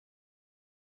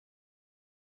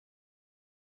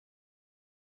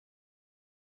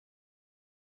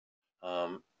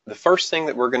The first thing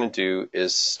that we're going to do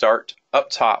is start up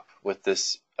top with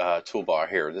this toolbar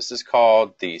here. This is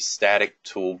called the static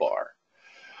toolbar.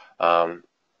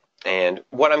 And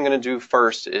what I'm going to do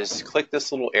first is click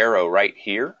this little arrow right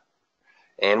here.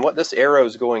 And what this arrow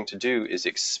is going to do is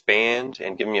expand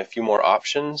and give me a few more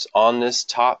options on this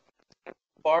top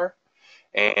bar.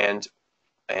 And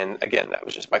again, that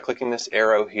was just by clicking this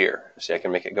arrow here. See, I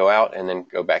can make it go out and then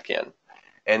go back in.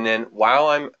 And then while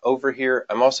I'm over here,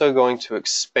 I'm also going to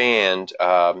expand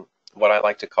what I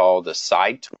like to call the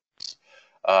side tools.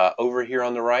 Over here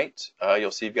on the right,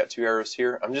 you'll see you've got two arrows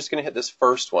here. I'm just going to hit this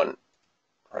first one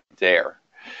right there.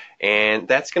 And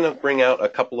that's going to bring out a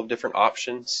couple of different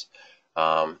options,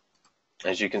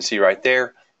 as you can see right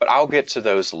there. But I'll get to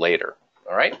those later.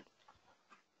 All right?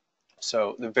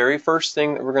 So the very first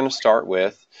thing that we're going to start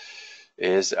with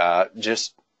is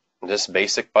just this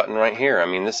basic button right here. I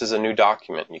mean, this is a new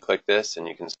document. You click this and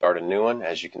you can start a new one.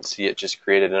 As you can see, it just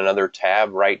created another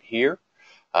tab right here.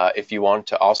 If you want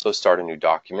to also start a new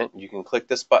document, you can click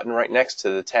this button right next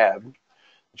to the tab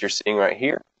that you're seeing right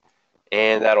here,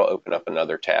 and that'll open up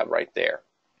another tab right there.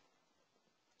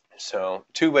 So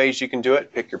two ways you can do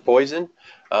it. Pick your poison.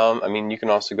 I mean, you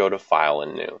can also go to File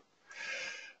and New.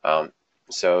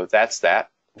 So that's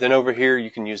that. Then over here,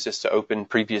 you can use this to open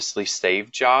previously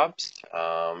saved jobs.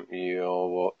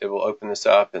 It will open this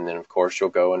up, and then of course you'll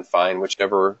go and find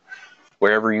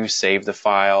wherever you save the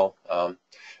file.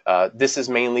 This is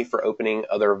mainly for opening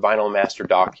other VinylMaster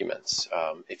documents.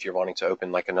 If you're wanting to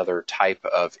open like another type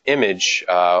of image,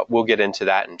 we'll get into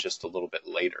that in just a little bit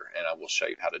later, and I will show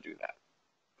you how to do that.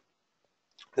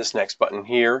 This next button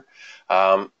here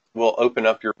will open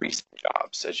up your recent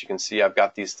jobs. As you can see, I've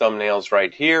got these thumbnails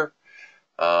right here.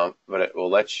 But it will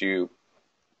let you,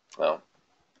 well,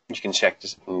 you can check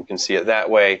this, and you can see it that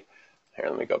way. Here,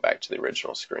 let me go back to the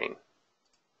original screen.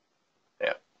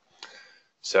 Yeah.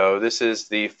 So this is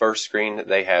the first screen that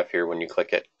they have here when you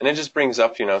click it. And it just brings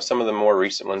up, some of the more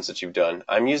recent ones that you've done.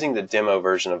 I'm using the demo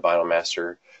version of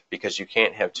VinylMaster because you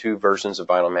can't have two versions of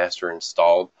VinylMaster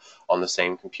installed on the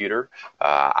same computer.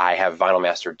 I have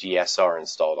VinylMaster DSR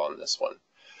installed on this one.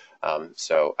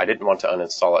 So I didn't want to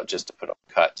uninstall it just to put on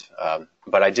cut,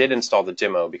 but I did install the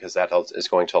demo because that is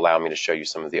going to allow me to show you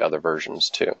some of the other versions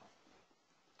too.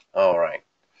 All right,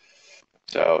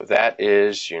 so that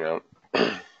is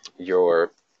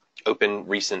your Open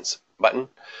Recents button.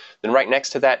 Then right next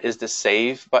to that is the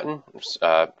Save button,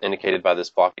 indicated by this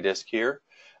floppy disk here.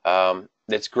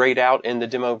 It's grayed out in the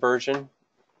demo version,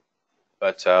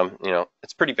 but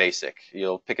it's pretty basic.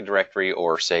 You'll pick a directory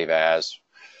or save as.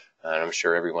 And I'm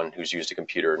sure everyone who's used a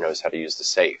computer knows how to use the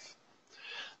save.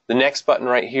 The next button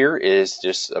right here is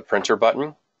just a printer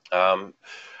button.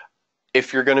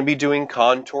 If you're going to be doing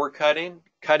contour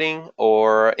cutting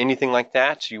or anything like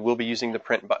that, you will be using the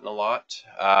print button a lot.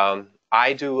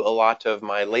 I do a lot of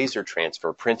my laser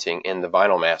transfer printing in the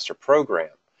VinylMaster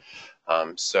program.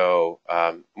 So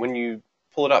when you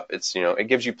pull it up, it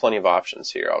gives you plenty of options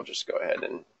here. I'll just go ahead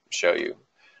and show you.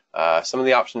 Some of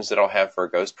the options that I'll have for a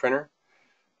ghost printer.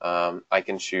 I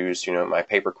can choose, my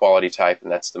paper quality type,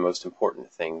 and that's the most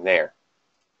important thing there.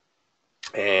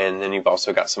 And then you've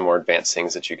also got some more advanced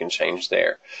things that you can change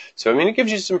there. So, I mean, it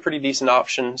gives you some pretty decent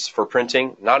options for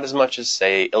printing. Not as much as,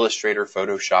 say, Illustrator,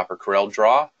 Photoshop, or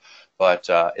CorelDRAW, but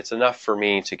it's enough for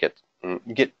me to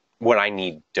get what I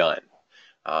need done.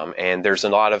 And there's a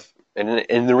lot of,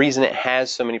 and the reason it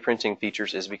has so many printing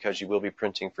features is because you will be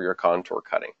printing for your contour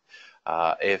cutting.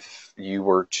 If you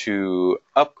were to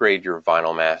upgrade your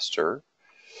VinylMaster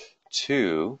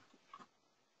to,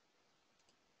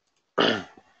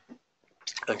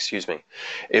 excuse me,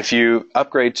 if you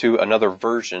upgrade to another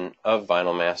version of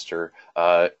VinylMaster,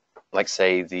 like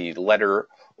say the Letter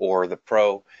or the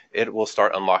Pro, it will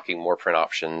start unlocking more print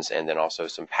options and then also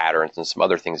some patterns and some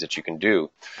other things that you can do,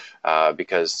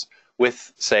 because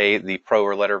with, say, the Pro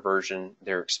or Letter version,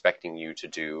 they're expecting you to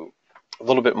do a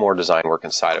little bit more design work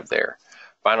inside of there.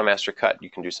 VinylMaster Cut, you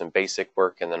can do some basic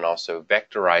work and then also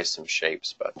vectorize some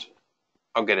shapes, but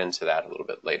I'll get into that a little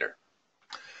bit later.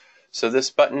 So this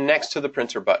button next to the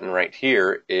printer button right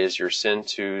here is your send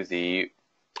to the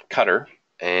cutter,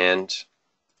 and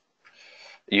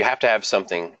you have to have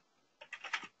something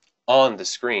on the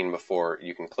screen before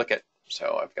you can click it.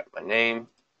 So I've got my name,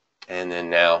 and then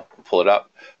now pull it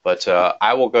up, but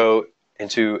I will go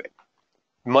into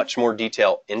much more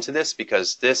detail into this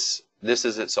because this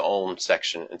is its own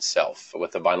section itself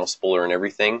with the vinyl spooler and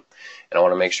everything, and I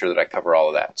want to make sure that I cover all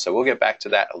of that. So we'll get back to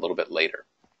that a little bit later.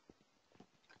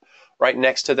 Right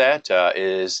next to that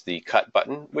is the cut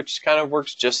button, which kind of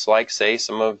works just like, say,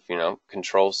 some of,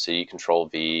 Control C, Control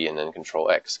V, and then Control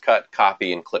X, cut,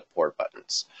 copy, and clipboard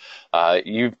buttons.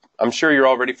 I'm sure you're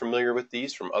already familiar with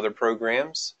these from other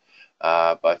programs,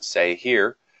 but say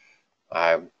here,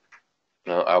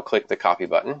 I'll click the copy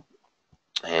button,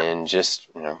 and just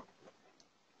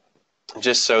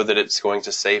so that it's going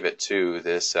to save it to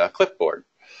this clipboard.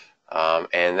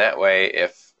 And that way,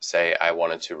 if, say, I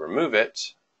wanted to remove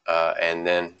it, and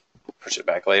then push it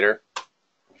back later,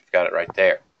 you've got it right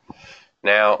there.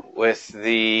 Now, with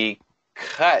the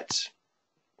cut,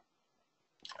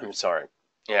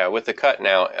 with the cut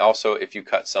now, also if you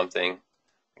cut something,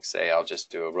 like say I'll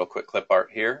just do a real quick clip art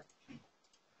here,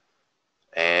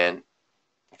 and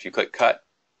if you click cut,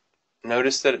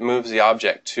 notice that it moves the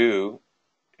object to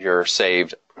your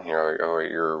saved, or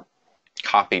your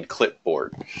copied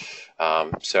clipboard.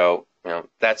 So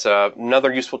that's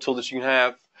another useful tool that you can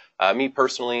have. Me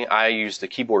personally, I use the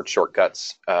keyboard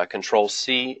shortcuts, Control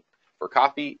C for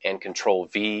copy and Control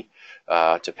V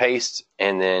to paste,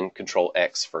 and then Control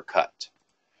X for cut.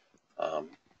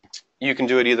 You can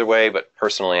do it either way, but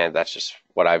personally, that's just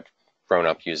what I've grown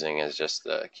up using, is just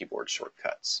the keyboard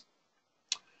shortcuts.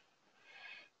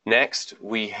 Next,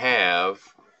 we have,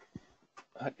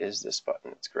 what is this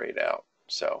button? It's grayed out.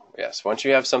 So yes, once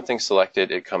you have something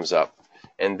selected, it comes up,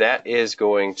 and that is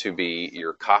going to be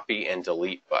your copy and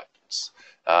delete buttons.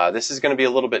 This is going to be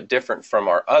a little bit different from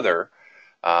our other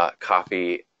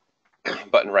copy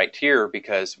button right here,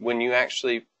 because when you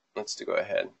actually, let's go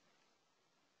ahead.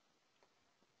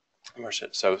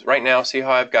 So right now, see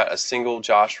how I've got a single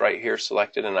Josh right here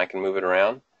selected, and I can move it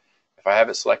around? If I have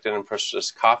it selected and push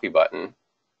this copy button,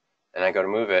 and I go to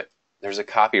move it, there's a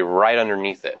copy right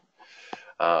underneath it.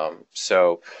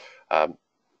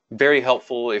 Very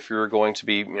helpful if you're going to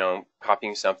be,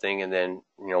 copying something and then,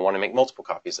 want to make multiple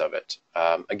copies of it.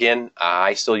 Again,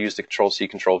 I still use the Control C,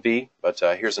 Control V, but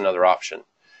here's another option.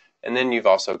 And then you've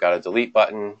also got a delete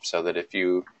button, so that if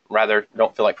you rather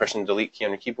don't feel like pressing the delete key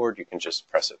on your keyboard, you can just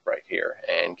press it right here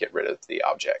and get rid of the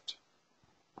object.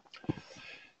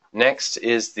 Next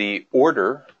is the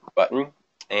order button,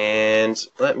 and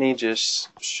let me just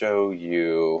show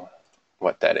you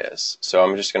what that is. So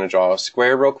I'm just going to draw a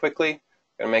square real quickly.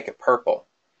 I'm going to make it purple.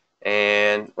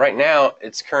 And right now,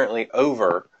 it's currently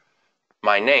over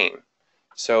my name.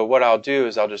 So what I'll do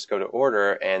is I'll just go to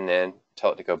order and then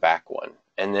tell it to go back one.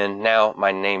 And then now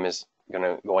my name is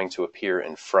going to appear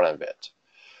in front of it.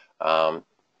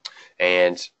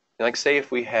 And like say if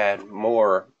we had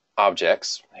more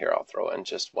objects, here I'll throw in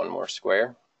just one more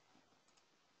square.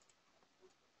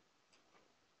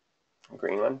 A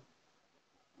green one.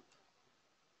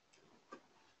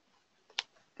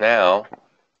 Now,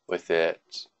 with it,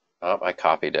 I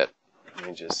copied it. Let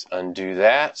me just undo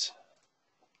that.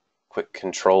 Quick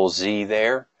Control Z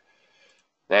there.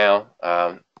 Now,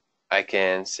 I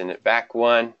can send it back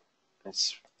one.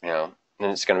 It's, then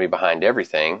it's going to be behind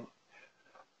everything.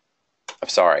 I'm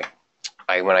sorry.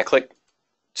 When I click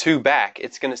 2 back,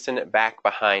 it's going to send it back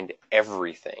behind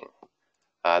everything.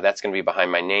 That's going to be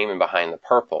behind my name and behind the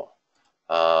purple.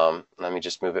 Let me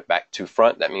just move it back to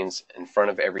front. That means in front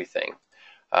of everything.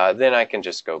 Then I can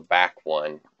just go back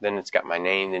one. Then it's got my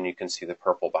name. Then you can see the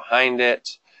purple behind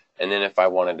it. And then if I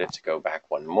wanted it to go back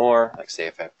one more, like say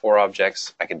if I have 4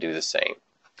 objects, I could do the same.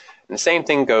 And the same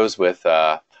thing goes with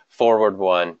forward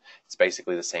one. It's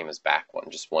basically the same as back one,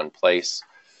 just one place.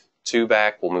 2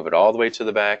 back, we'll move it all the way to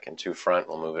the back, and 2 front,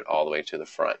 we'll move it all the way to the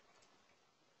front.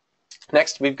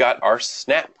 Next, we've got our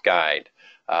snap guide.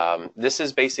 This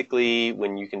is basically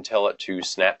when you can tell it to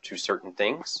snap to certain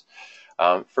things.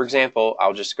 For example,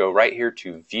 I'll just go right here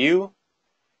to View,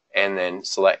 and then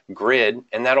select Grid,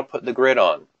 and that'll put the grid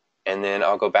on. And then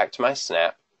I'll go back to my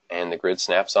snap, and the grid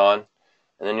snaps on.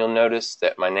 And then you'll notice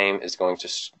that my name is going to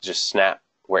just snap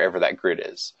wherever that grid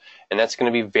is. And that's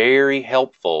going to be very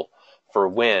helpful for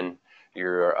when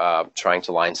you're trying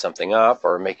to line something up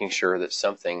or making sure that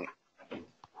something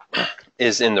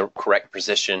is in the correct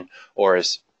position or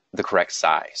is the correct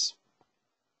size.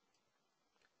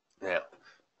 Now,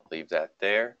 leave that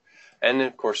there. And then,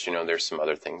 of course, there's some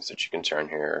other things that you can turn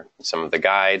here. Some of the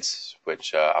guides,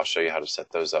 which I'll show you how to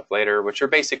set those up later, which are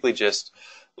basically just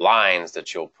lines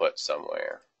that you'll put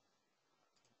somewhere.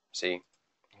 See?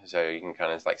 So you can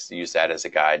kind of like use that as a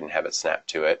guide and have it snap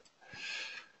to it.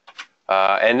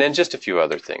 And then just a few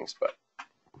other things, but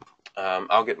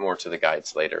I'll get more to the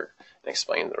guides later and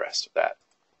explain the rest of that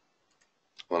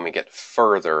when we get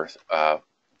further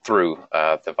through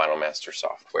the VinylMaster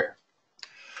software.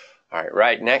 All right,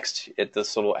 right next at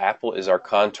this little apple is our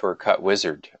contour cut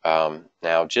wizard.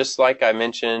 Now, just like I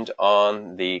mentioned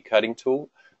on the cutting tool,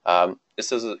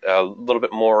 This is a little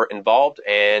bit more involved,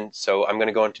 and so I'm going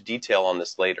to go into detail on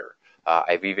this later.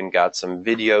 I've even got some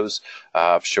videos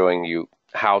showing you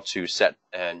how to set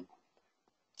an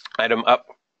item up.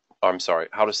 I'm sorry,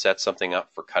 how to set something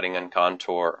up for cutting and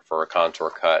contour for a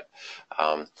contour cut.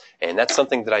 And that's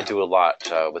something that I do a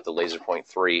lot with the LaserPoint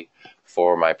 3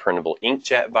 for my printable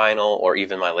inkjet vinyl or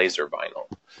even my laser vinyl.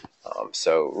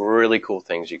 So really cool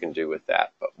things you can do with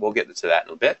that, but we'll get to that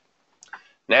in a bit.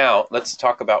 Now let's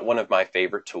talk about one of my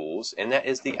favorite tools, and that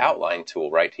is the outline tool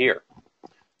right here.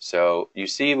 So you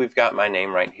see we've got my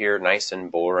name right here, nice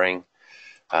and boring.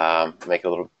 Make it a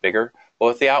little bigger. Well,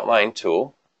 with the outline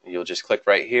tool, you'll just click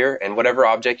right here, and whatever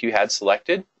object you had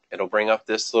selected, it'll bring up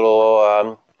this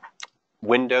little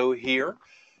window here,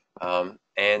 and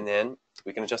then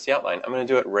we can adjust the outline. I'm going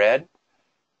to do it red.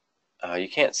 You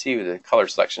can't see the color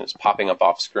selection is popping up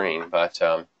off screen, but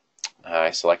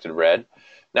I selected red.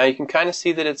 Now you can kind of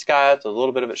see that it's got a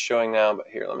little bit of it showing now, but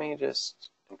here, let me just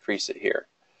increase it here.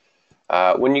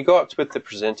 When you go up with the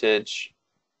percentage,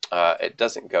 it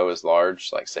doesn't go as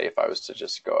large, like say if I was to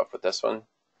just go up with this one.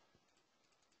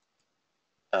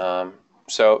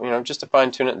 So, just to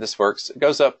fine tune it, this works. It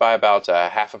goes up by about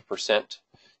 0.5%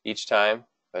 each time,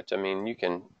 but I mean, you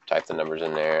can type the numbers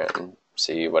in there and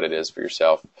see what it is for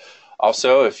yourself.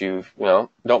 Also, if you don't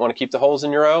want to keep the holes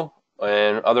in your O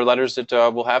and other letters that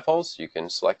will have holes, you can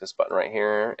select this button right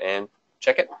here and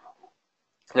check it.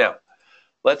 Now,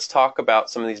 let's talk about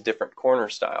some of these different corner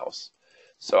styles.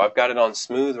 So I've got it on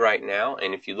smooth right now,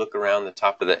 and if you look around the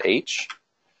top of the H,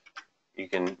 you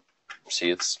can see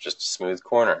it's just a smooth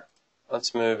corner.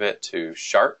 Let's move it to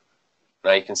sharp.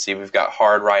 Now you can see we've got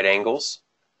hard right angles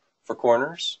for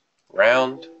corners,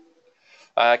 round,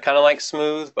 kind of like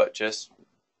smooth, but just,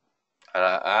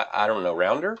 I don't know,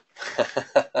 rounder?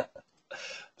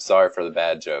 Sorry for the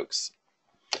bad jokes.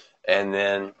 And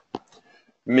then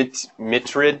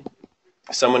mitrid.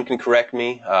 Someone can correct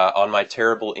me on my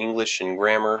terrible English and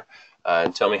grammar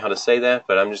and tell me how to say that,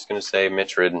 but I'm just going to say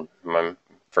mitrid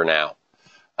for now.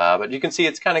 But you can see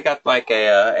it's kind of got like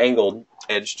a angled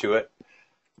edge to it.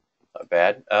 Not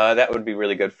bad. That would be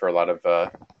really good for a lot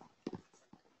of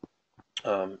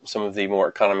some of the more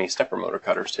economy stepper motor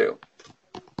cutters too.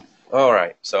 All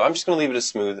right, so I'm just going to leave it as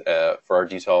smooth for our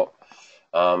detail.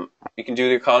 You can do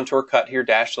the contour cut here,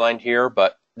 dash line here,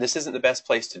 but this isn't the best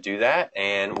place to do that,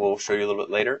 and we'll show you a little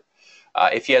bit later.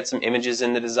 If you had some images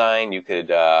in the design, you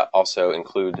could also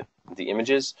include the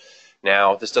images.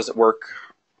 Now, this doesn't work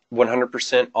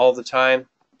 100% all the time,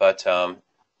 but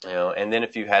and then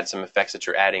if you had some effects that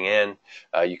you're adding in,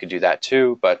 you could do that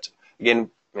too. But again,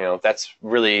 that's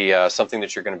really something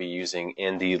that you're going to be using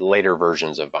in the later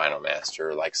versions of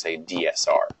VinylMaster, like say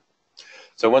DSR.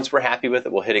 So once we're happy with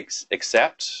it, we'll hit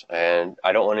accept, and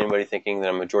I don't want anybody thinking that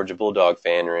I'm a Georgia Bulldog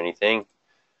fan or anything.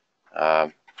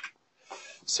 But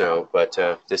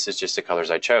this is just the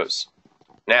colors I chose.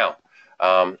 Now,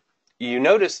 you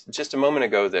noticed just a moment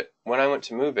ago that when I went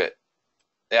to move it,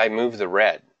 I moved the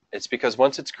red. It's because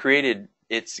once it's created,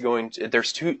 it's going to,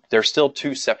 there's still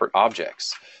two separate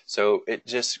objects. So it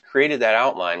just created that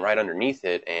outline right underneath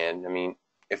it. And I mean,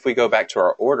 if we go back to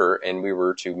our order and we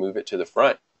were to move it to the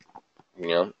front,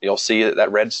 you'll see that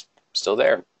that red's still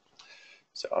there.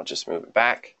 So I'll just move it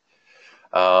back.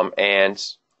 And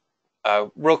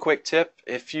real quick tip,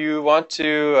 if you want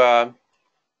to,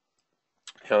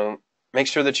 make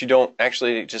sure that you don't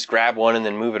actually just grab one and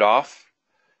then move it off.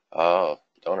 Oh,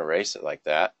 don't erase it like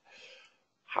that.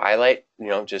 Highlight,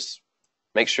 just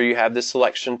make sure you have this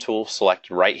selection tool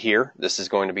selected right here. This is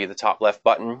going to be the top left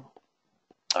button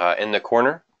in the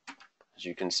corner, as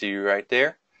you can see right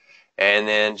there. And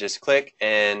then just click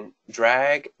and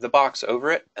drag the box over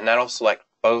it, and that'll select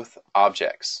both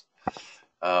objects.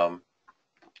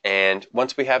 And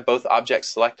once we have both objects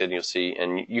selected, you'll see,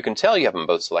 and you can tell you have them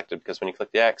both selected because when you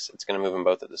click the X, it's going to move them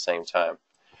both at the same time.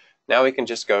 Now we can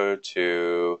just go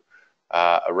to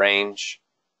Arrange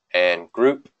and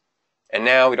Group, and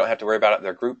now we don't have to worry about it.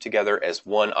 They're grouped together as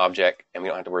one object, and we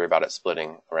don't have to worry about it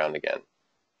splitting around again.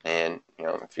 And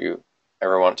if you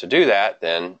ever want to do that,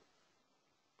 then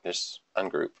just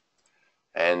ungroup,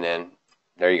 and then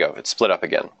there you go. It's split up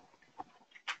again.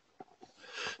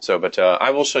 So, but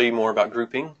I will show you more about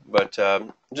grouping, but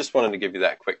just wanted to give you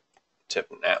that quick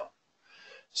tip now.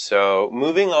 So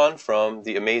moving on from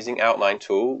the amazing outline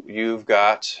tool, you've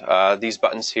got these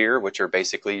buttons here, which are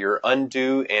basically your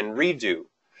undo and redo.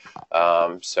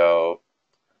 So,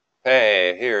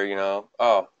 hey, here,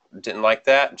 oh, didn't like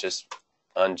that, just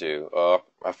undo.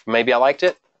 Maybe I liked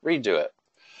it, redo it.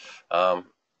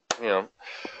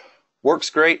 Works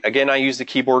great. Again, I use the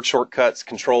keyboard shortcuts,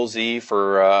 Control Z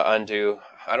for undo.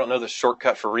 I don't know the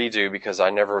shortcut for redo because I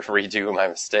never redo my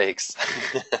mistakes.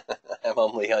 I'm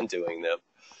only undoing them.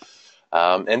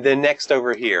 And then next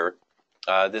over here,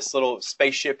 this little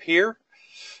spaceship here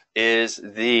is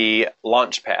the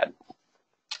launch pad.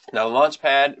 Now the launch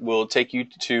pad will take you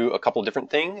to a couple different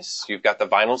things. You've got the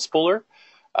vinyl spooler,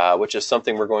 which is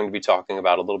something we're going to be talking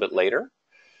about a little bit later.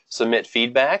 Submit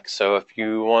feedback. So if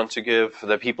you want to give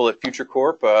the people at Future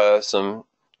Corp some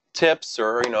tips,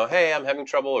 or hey, I'm having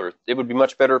trouble, or it would be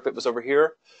much better if it was over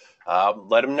here,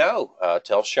 let them know.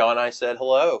 Tell Sean I said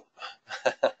hello.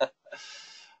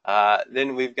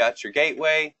 Then we've got your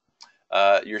gateway,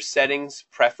 your settings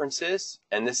preferences,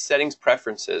 and this settings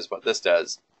preferences, what this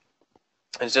does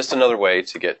is just another way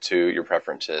to get to your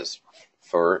preferences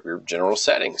for your general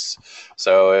settings.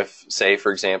 So if, say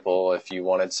for example, if you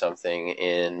wanted something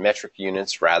in metric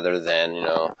units rather than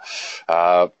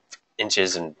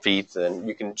inches and feet, then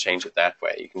you can change it that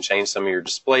way. You can change some of your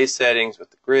display settings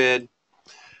with the grid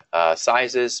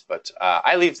sizes, but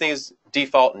I leave things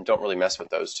default and don't really mess with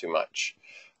those too much.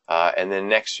 And then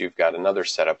next you've got another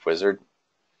setup wizard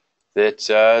that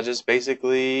just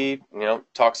basically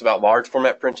talks about large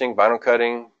format printing, vinyl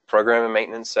cutting, program and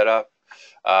maintenance setup.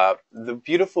 The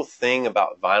beautiful thing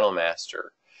about VinylMaster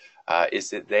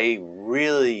is that they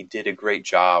really did a great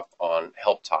job on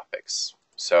help topics.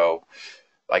 So,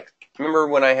 like, remember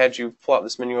when I had you pull out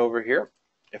this menu over here?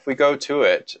 If we go to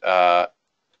it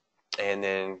and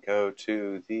then go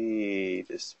to the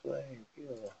display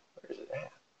wheel, where is it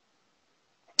at?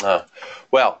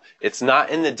 Well, it's not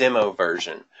in the demo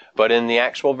version, but in the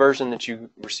actual version that you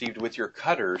received with your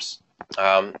cutters,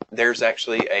 there's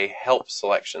actually a help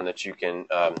selection that you can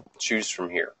choose from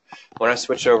here. When I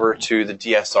switch over to the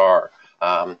DSR,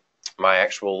 my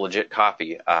actual legit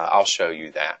copy, I'll show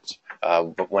you that,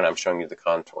 but when I'm showing you the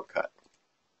contour cut.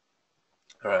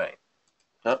 All right.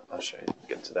 Oh, I'll show you.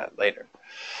 Get to that later.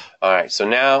 All right. So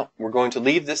now we're going to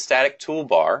leave this static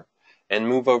toolbar and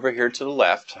move over here to the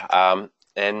left.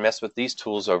 And mess with these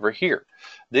tools over here.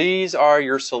 These are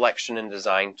your selection and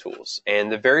design tools. And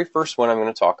the very first one I'm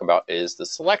going to talk about is the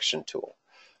selection tool.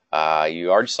 You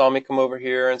already saw me come over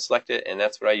here and select it, and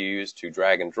that's what I use to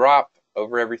drag and drop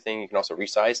over everything. You can also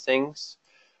resize things.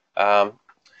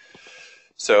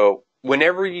 So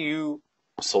whenever you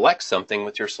select something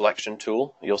with your selection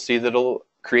tool, you'll see that it'll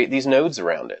create these nodes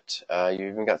around it. You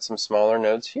even got some smaller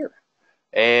nodes here.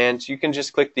 And you can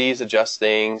just click these, adjust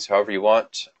things however you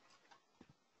want.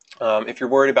 If you're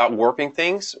worried about warping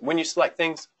things, when you select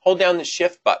things, hold down the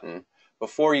shift button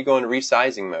before you go into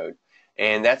resizing mode,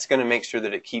 and that's going to make sure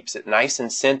that it keeps it nice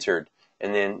and centered.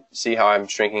 And then see how I'm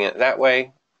shrinking it that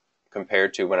way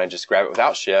compared to when I just grab it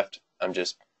without shift. I'm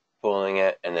just pulling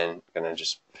it and then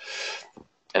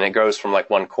and it goes from like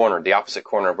one corner, the opposite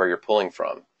corner of where you're pulling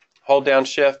from. Hold down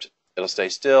shift, it'll stay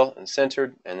still and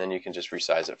centered, and then you can just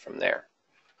resize it from there.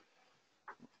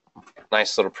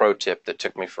 Nice little pro tip that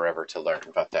took me forever to learn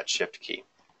about that shift key.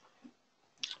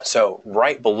 So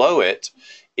right below it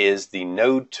is the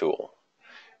node tool.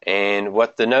 And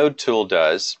what the node tool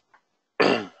does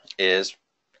is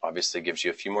obviously gives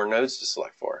you a few more nodes to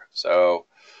select for. So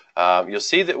you'll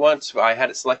see that once I had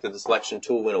it selected, the selection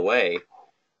tool went away.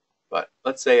 But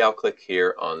let's say I'll click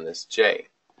here on this J.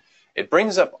 It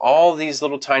brings up all these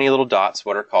little tiny little dots,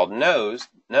 what are called nodes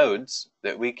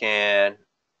that we can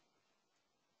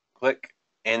click,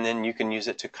 and then you can use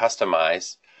it to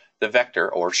customize the vector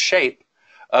or shape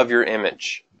of your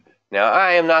image. Now,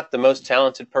 I am not the most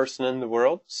talented person in the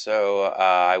world, so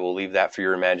I will leave that for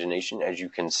your imagination, as you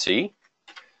can see.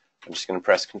 I'm just going to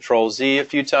press Control-Z a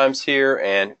few times here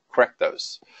and correct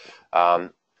those.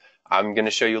 I'm going to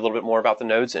show you a little bit more about the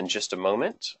nodes in just a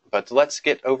moment, but let's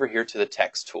get over here to the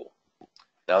text tool.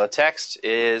 Now, the text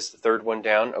is the third one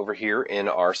down over here in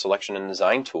our selection and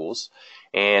design tools.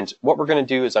 And what we're going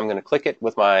to do is I'm going to click it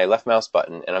with my left mouse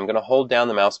button, and I'm going to hold down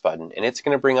the mouse button, and it's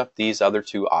going to bring up these other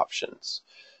two options.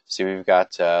 See, we've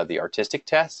got the artistic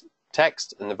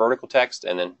text and the vertical text,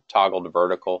 and then toggle to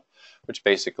vertical, which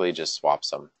basically just swaps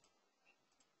them.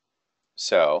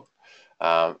 So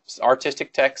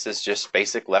artistic text is just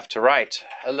basic left to right.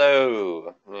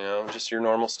 Hello, just your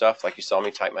normal stuff like you saw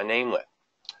me type my name with.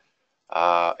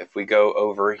 If we go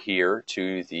over here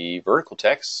to the vertical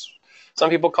text, some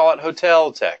people call it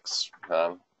hotel text.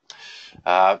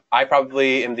 I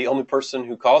probably am the only person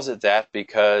who calls it that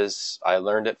because I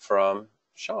learned it from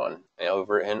Sean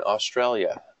over in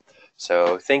Australia.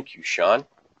 So thank you, Sean.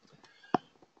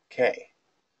 Okay.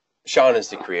 Sean is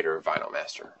the creator of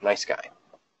VinylMaster. Nice guy.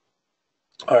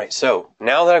 All right, so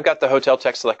now that I've got the hotel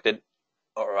text selected,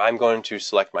 I'm going to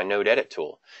select my node edit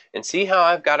tool. And see how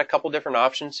I've got a couple different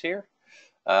options here?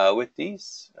 with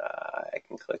these. I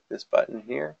can click this button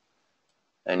here,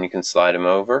 and you can slide them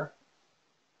over.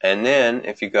 And then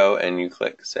if you go and you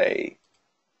click, say,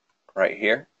 right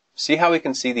here, see how we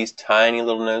can see these tiny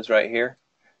little nodes right here?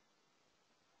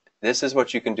 This is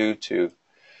what you can do to,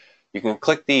 you can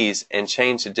click these and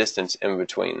change the distance in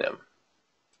between them.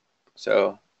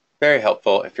 So very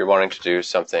helpful if you're wanting to do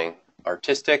something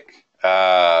artistic.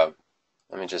 Let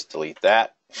me just delete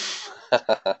that.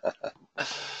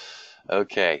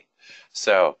 Okay,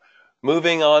 so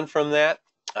moving on from that,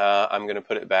 I'm going to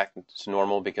put it back to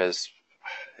normal because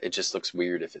it just looks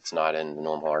weird if it's not in the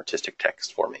normal artistic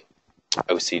text for me.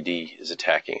 OCD is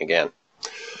attacking again.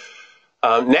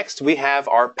 Next, we have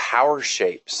our power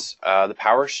shapes. The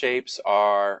power shapes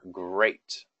are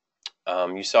great.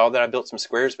 You saw that I built some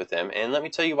squares with them, and let me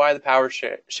tell you why the power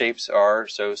shapes are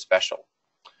so special.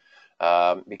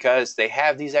 Because they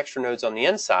have these extra nodes on the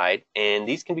inside, and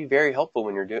these can be very helpful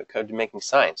when you're making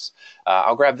signs.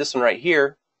 I'll grab this one right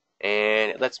here,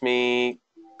 and it lets me,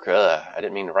 I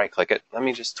didn't mean to right click it. Let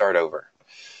me just start over.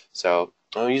 So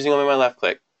I'm using only my left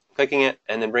click, clicking it,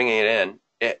 and then bringing it in.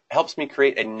 It helps me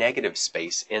create a negative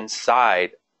space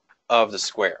inside of the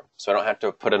square. So I don't have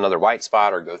to put another white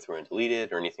spot or go through and delete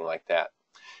it or anything like that.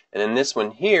 And then this one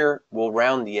here will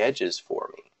round the edges for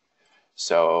me.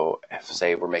 So if,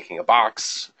 say, we're making a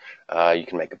box, you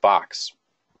can make a box.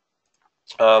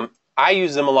 I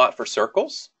use them a lot for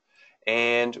circles.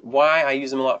 And why I use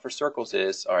them a lot for circles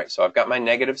is, all right, so I've got my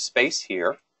negative space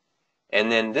here.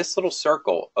 And then this little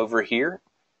circle over here,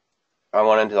 I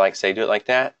wanted to, like, say, do it like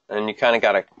that. And you kind of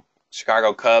got a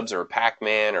Chicago Cubs or a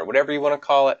Pac-Man or whatever you want to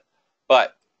call it.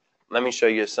 But let me show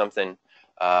you something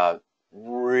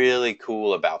really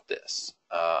cool about this.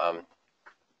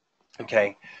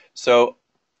 Okay, so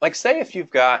like say if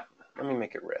you've got, let me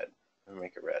make it red. Let me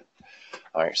make it red.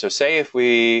 All right, so say if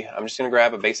I'm just going to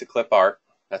grab a basic clip art.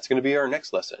 That's going to be our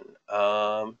next lesson.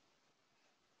 I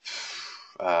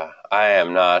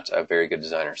am not a very good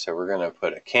designer, so we're going to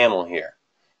put a camel here.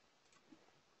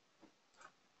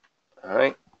 All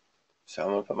right, so I'm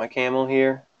going to put my camel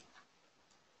here.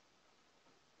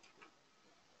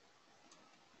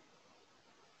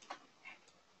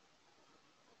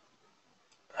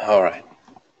 All right,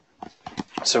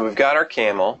 so we've got our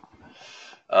camel,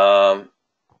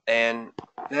 and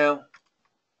now,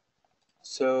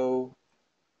 so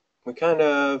we kind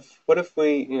of, what if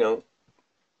we, I'm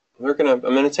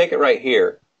going to take it right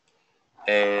here,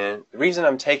 and the reason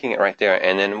I'm taking it right there,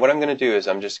 and then what I'm going to do is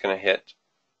I'm just going to hit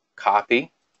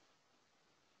copy.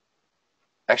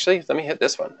 Actually, let me hit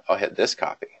this one. I'll hit this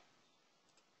copy.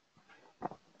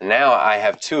 Now I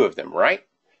have two of them, right?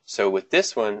 So with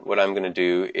this one, what I'm going to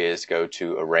do is go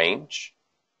to arrange.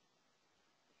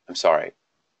 I'm sorry.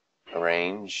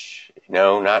 Arrange.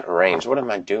 No, not arrange. What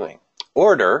am I doing?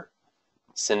 Order.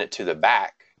 Send it to the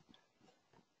back.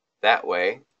 That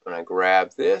way, when I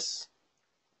grab this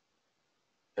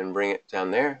and bring it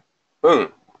down there,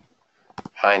 boom,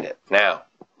 find it. Now,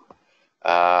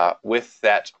 with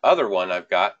that other one I've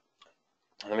got,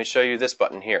 let me show you this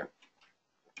button here.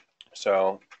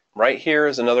 So right here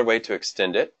is another way to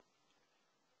extend it.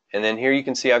 And then here you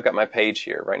can see I've got my page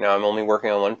here. Right now I'm only working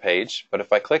on one page, but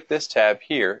if I click this tab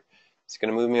here, it's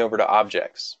going to move me over to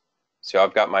objects. So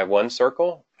I've got my one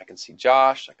circle. I can see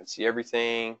Josh. I can see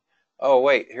everything. Oh,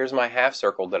 wait, here's my half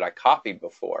circle that I copied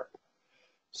before.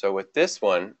 So with this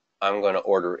one, I'm going to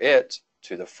order it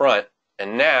to the front.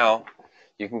 And now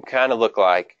you can kind of look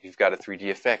like you've got a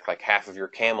 3D effect, like half of your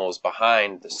camel is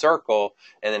behind the circle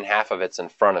and then half of it's in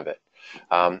front of it.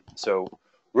 So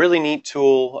really neat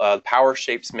tool. Power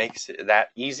Shapes makes it that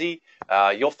easy.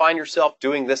 You'll find yourself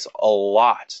doing this a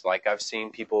lot. Like I've seen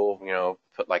people,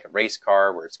 put like a race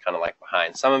car where it's kind of like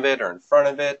behind some of it or in front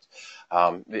of it.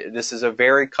 This is a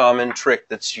very common trick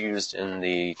that's used in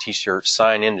the t-shirt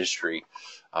sign industry.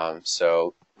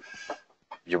 So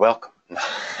you're welcome.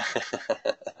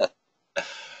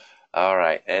 All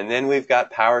right, and then we've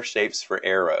got Power Shapes for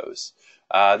arrows.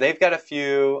 They've got a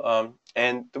few,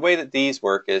 and the way that these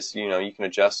work is, you can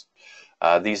adjust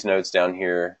these nodes down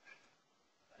here,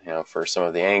 for some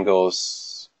of the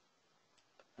angles,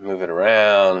 move it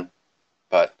around,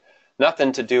 but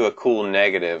nothing to do a cool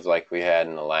negative like we had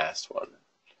in the last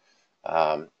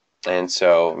one. And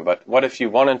so, but what if you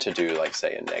wanted to do, like,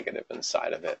 say, a negative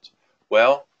inside of it?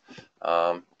 Well,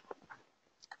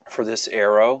 for this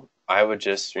arrow, I would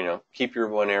just, keep your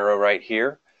one arrow right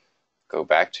here, go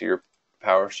back to your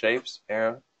Power Shapes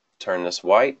arrow, turn this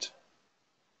white,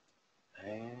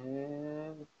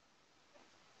 and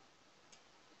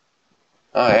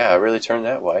oh yeah, I really turned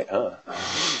that white, huh?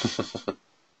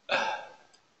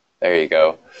 There you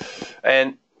go.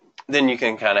 And then you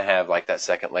can kind of have like that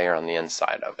second layer on the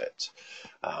inside of it.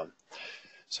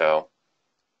 So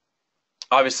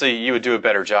obviously you would do a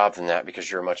better job than that because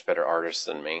you're a much better artist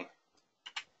than me.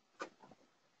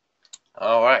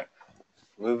 All right,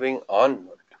 moving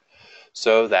onward.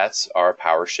 So that's our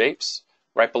power shapes.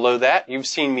 Right below that, you've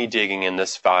seen me digging in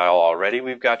this file already.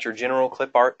 We've got your general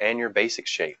clip art and your basic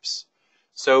shapes.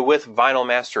 So with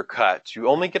VinylMaster Cut, you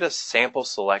only get a sample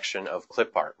selection of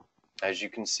clip art, as you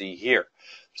can see here.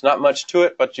 There's not much to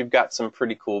it, but you've got some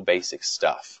pretty cool basic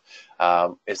stuff.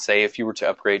 Say if you were to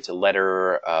upgrade to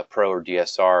Letter, Pro, or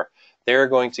DSR, they're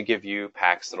going to give you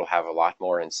packs that'll have a lot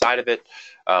more inside of it.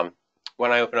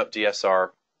 When I open up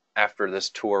DSR after this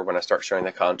tour, when I start showing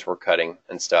the contour cutting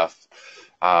and stuff,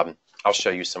 I'll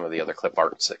show you some of the other clip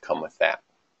arts that come with that.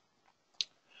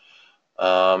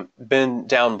 Then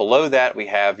down below that, we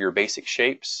have your basic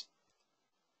shapes.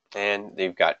 And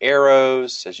they've got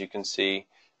arrows, as you can see,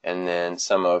 and then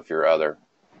some of your other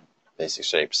basic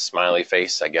shapes. Smiley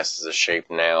face, I guess, is a shape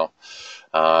now.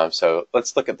 So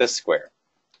let's look at this square.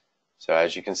 So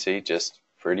as you can see, just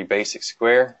pretty basic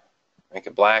square. Make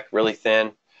it black, really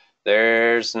thin.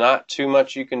 There's not too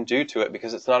much you can do to it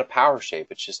because it's not a power shape.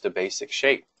 It's just a basic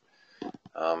shape.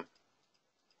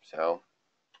 So,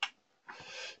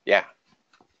 yeah.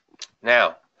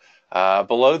 Now,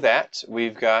 below that,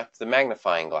 we've got the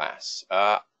magnifying glass.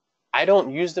 I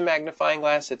don't use the magnifying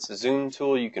glass. It's a zoom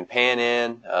tool you can pan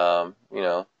in. You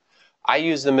know, I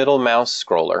use the middle mouse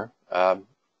scroller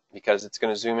because it's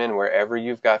going to zoom in wherever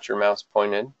you've got your mouse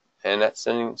pointed, and that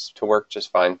seems to work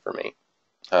just fine for me.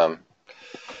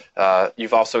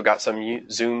 You've also got some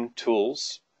zoom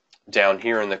tools down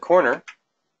here in the corner,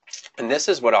 and this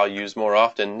is what I'll use more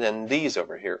often than these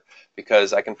over here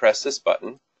because I can press this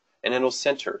button and it'll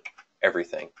center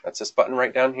everything. That's this button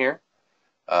right down here.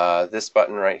 This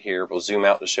button right here will zoom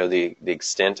out to show the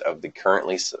extent of the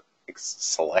currently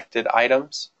selected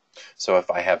items. So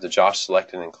if I have the Josh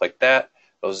selected and click that,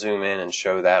 it'll zoom in and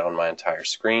show that on my entire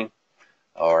screen.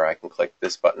 Or I can click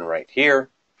this button right here,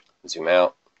 zoom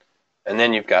out, and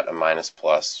then you've got a minus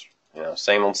plus, you know,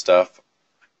 same old stuff.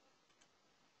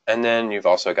 And then you've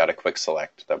also got a quick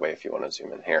select, that way if you want to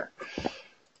zoom in here.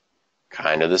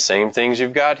 Kind of the same things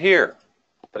you've got here.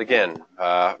 But again,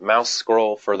 mouse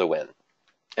scroll for the win.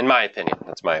 In my opinion,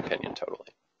 that's my opinion totally.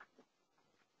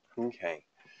 Okay.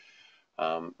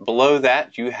 Below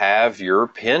that, you have your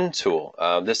pen tool.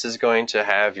 This is going to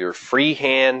have your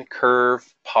freehand, curve,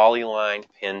 polyline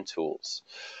pen tools.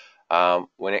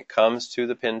 When it comes to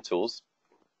the pen tools,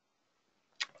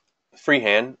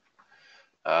 freehand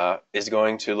is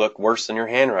going to look worse than your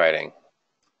handwriting.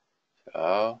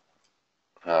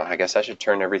 I guess I should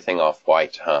turn everything off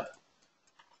white, huh?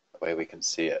 That way we can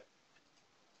see it.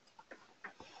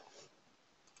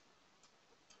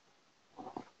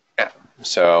 Yeah,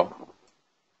 so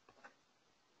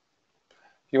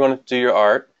if you want to do your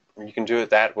art, you can do it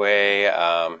that way.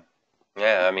 Yeah,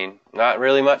 I mean, not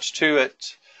really much to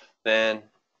it. Then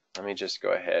let me just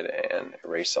go ahead and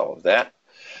erase all of that.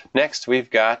 Next, we've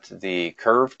got the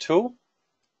curve tool,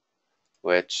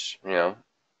 which, you know,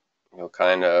 you'll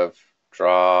kind of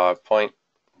draw a point,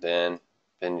 then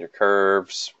bend your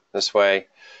curves this way,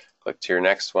 click to your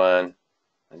next one,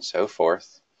 and so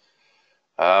forth.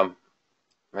 Kind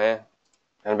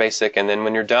of basic. And then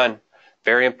when you're done,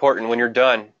 very important, when you're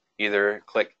done, either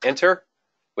click enter,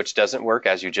 which doesn't work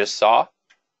as you just saw,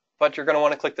 but you're going to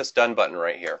want to click this done button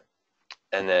right here,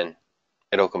 and then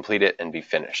it'll complete it and be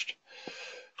finished.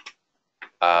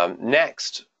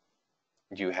 Next,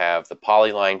 you have the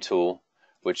polyline tool,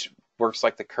 which works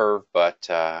like the curve, but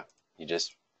you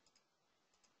just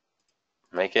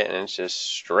make it and it's just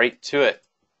straight to it.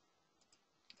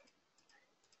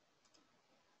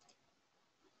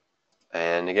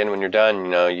 And again, when you're done,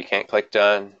 you know, you can't click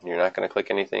done. You're not going to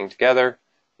click anything together.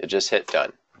 You just hit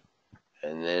done.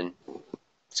 And then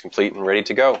it's complete and ready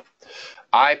to go.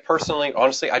 I personally,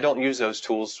 honestly, I don't use those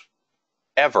tools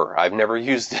ever. I've never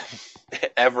used them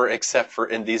ever except for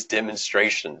in these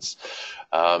demonstrations.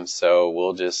 So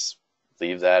we'll just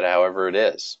leave that however it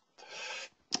is.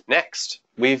 Next,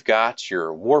 we've got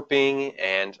your warping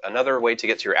and another way to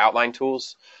get to your outline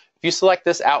tools. If you select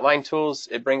this outline tools,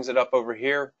 it brings it up over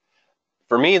here.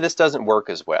 For me, this doesn't work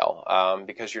as well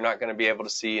because you're not going to be able to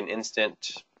see an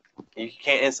instant. You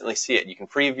can't instantly see it. You can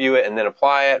preview it and then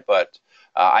apply it, but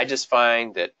I just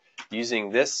find that using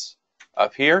this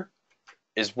up here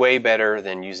is way better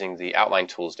than using the outline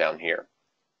tools down here.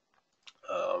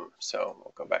 So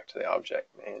we'll go back to the object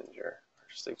manager.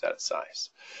 Just leave that at size.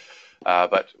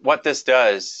 But what this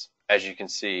does, as you can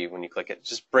see when you click it,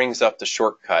 just brings up the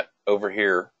shortcut over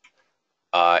here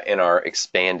in our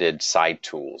expanded side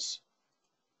tools.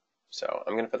 So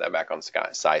I'm going to put that back on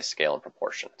size, scale, and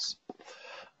proportions.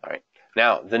 All right.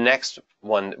 Now, the next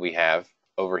one that we have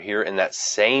over here in that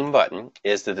same button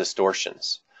is the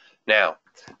distortions. Now,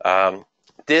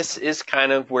 this is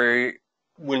kind of where,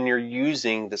 when you're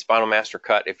using this VinylMaster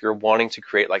cut, if you're wanting to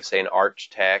create, like, say, an arch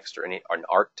text or an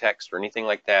arc text or anything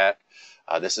like that,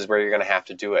 this is where you're going to have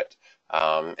to do it.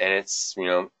 And it's,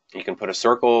 you can put a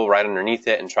circle right underneath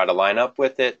it and try to line up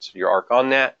with it, your arc on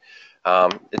that.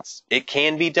 It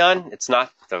can be done. It's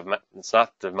not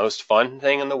the most fun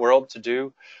thing in the world to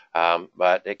do,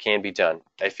 but it can be done.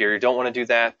 If you don't want to do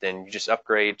that, then you just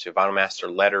upgrade to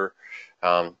VinylMaster Letter,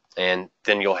 and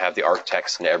then you'll have the arc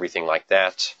text and everything like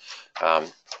that.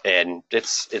 And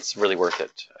it's really worth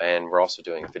it. And we're also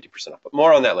doing a 50% off, but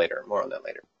more on that later.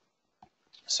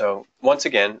 So once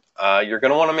again, you're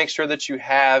going to want to make sure that you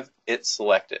have it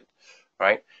selected,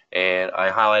 right? And I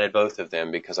highlighted both of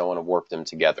them because I want to warp them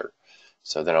together.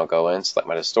 So then I'll go in, select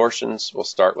my distortions. We'll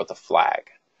start with a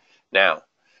flag. Now,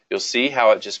 you'll see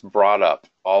how it just brought up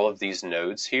all of these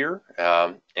nodes here.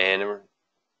 And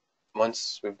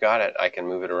once we've got it, I can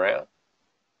move it around.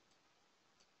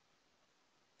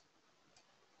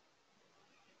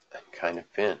 And kind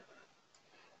of pin.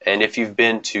 And if you've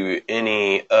been to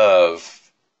any of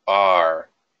our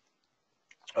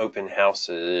open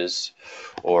houses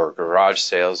or garage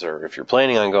sales, or if you're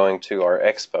planning on going to our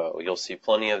expo, you'll see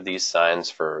plenty of these signs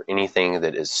for anything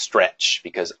that is stretch,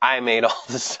 because I made all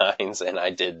the signs and I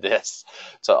did this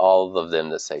to all of them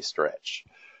that say stretch.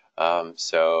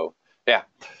 So yeah,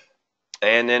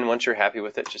 and then once you're happy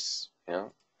with it, just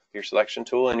your selection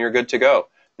tool and you're good to go.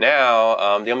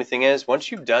 Now the only thing is,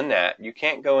 once you've done that, you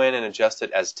can't go in and adjust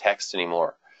it as text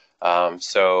anymore.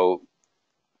 So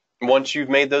once you've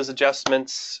made those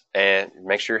adjustments, and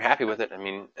make sure you're happy with it. I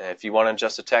mean, if you want to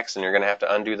adjust the text, then you're going to have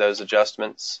to undo those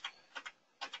adjustments.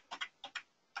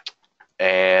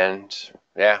 And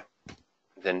yeah,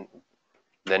 then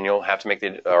you'll have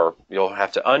to you'll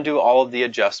have to undo all of the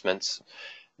adjustments,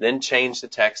 then change the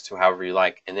text to however you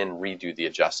like, and then redo the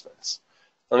adjustments.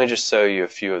 Let me just show you a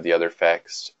few of the other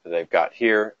effects that they've got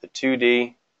here. The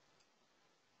 2D.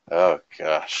 Oh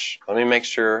gosh, let me make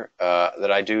sure that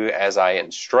I do as I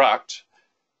instruct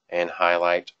and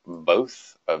highlight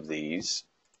both of these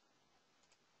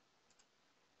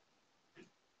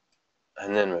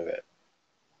and then move it.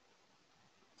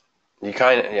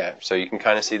 So you can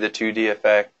kind of see the 2D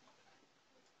effect.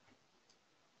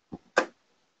 All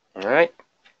right,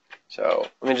 so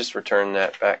let me just return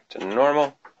that back to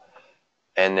normal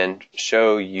and then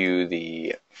show you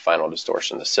the final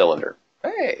distortion, the cylinder.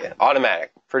 Hey,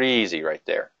 automatic, pretty easy right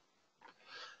there.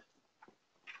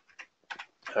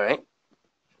 All right.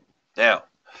 Now,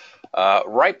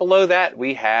 right below that,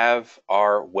 we have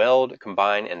our weld,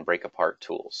 combine, and break apart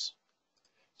tools.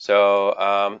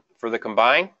 So for the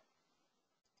combine,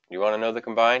 you want to know the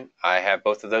combine? I have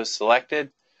both of those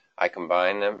selected. I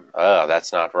combine them. Oh,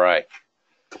 that's not right.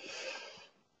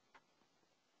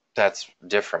 That's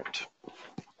different.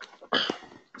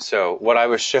 So what I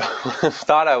was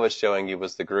thought I was showing you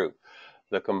was the group.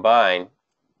 The combine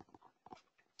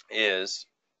is,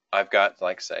 I've got,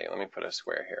 like, say, let me put a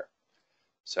square here.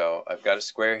 So I've got a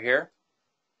square here,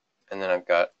 and then I've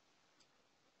got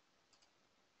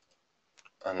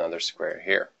another square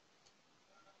here.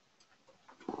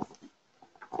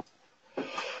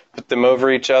 Put them over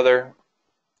each other,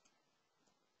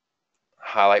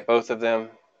 highlight both of them,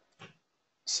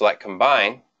 select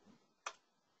combine.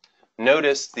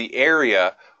 Notice the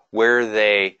area where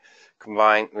they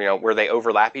combine, where they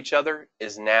overlap each other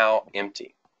is now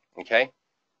empty. Okay?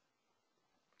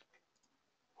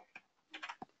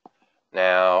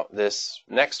 Now, this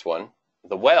next one,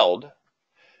 the weld,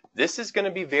 this is going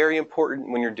to be very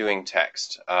important when you're doing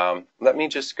text. Let me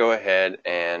just go ahead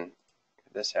and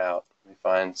get this out. Let me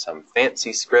find some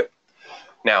fancy script.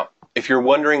 Now, if you're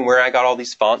wondering where I got all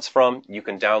these fonts from, you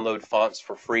can download fonts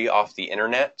for free off the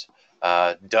internet.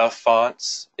 Duff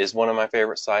Fonts is one of my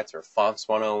favorite sites, or Fonts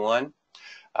 101.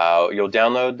 You'll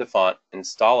download the font,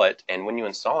 install it, and when you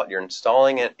install it, you're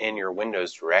installing it in your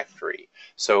Windows directory.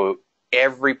 So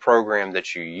every program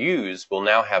that you use will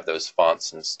now have those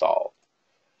fonts installed.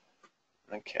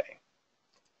 Okay.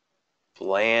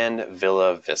 Bland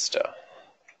Villa Vista.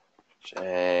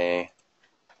 J,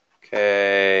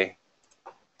 K,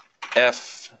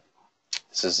 F.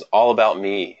 This is all about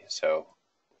me, so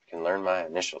you can learn my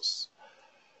initials.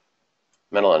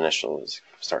 Middle initial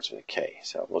starts with a K,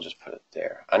 so we'll just put it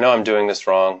there. I know I'm doing this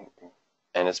wrong,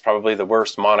 and it's probably the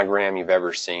worst monogram you've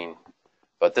ever seen,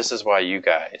 but this is why you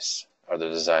guys are the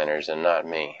designers and not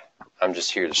me. I'm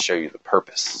just here to show you the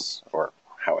purpose, or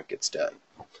how it gets done.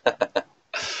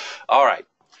 All right,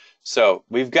 So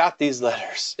we've got these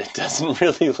letters. It doesn't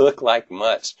really look like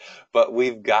much, but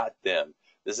we've got them.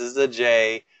 This is a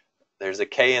J, there's a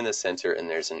K in the center, and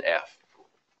there's an F.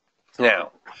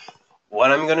 Now,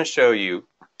 what I'm going to show you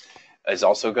is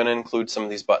also going to include some of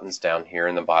these buttons down here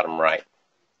in the bottom right.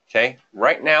 Okay,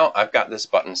 right now I've got this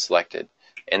button selected,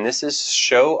 and this is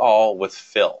Show All with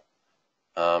Fill.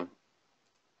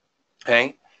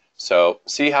 Okay, so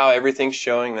see how everything's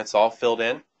showing that's all filled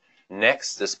in?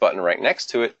 Next, this button right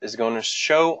next to it is going to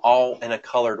Show All in a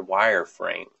colored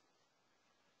wireframe.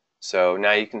 So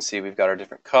now you can see we've got our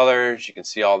different colors, you can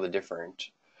see all the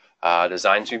different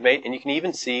designs we've made, and you can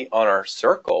even see on our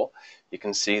circle, you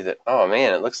can see that, oh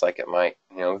man, it looks like it might,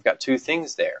 we've got two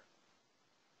things there.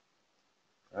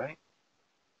 All right.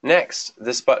 Next,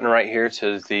 this button right here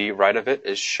to the right of it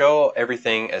is Show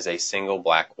Everything as a Single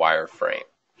Black Wireframe.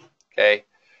 Okay,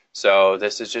 so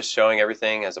this is just showing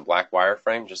everything as a black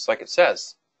wireframe, just like it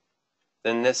says.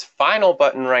 Then this final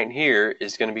button right here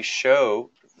is going to be Show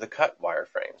the Cut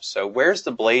Wireframe. So where's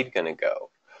the blade going to go?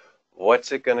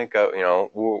 What's it going to go,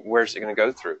 where's it going to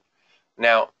go through?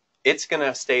 Now, it's going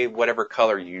to stay whatever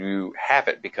color you have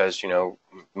it, because,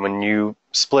 when you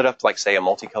split up, like, say, a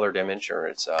multicolored image, or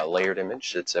it's a layered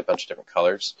image, it's a bunch of different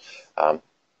colors,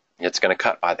 it's going to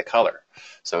cut by the color.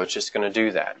 So it's just going to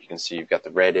do that. You can see you've got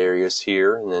the red areas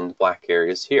here, and then the black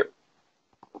areas here.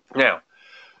 Now,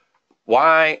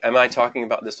 why am I talking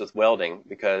about this with welding?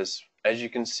 Because, as you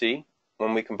can see,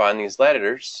 when we combine these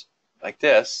letters, like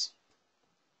this,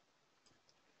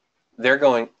 they're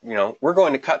going, we're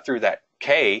going to cut through that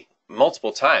K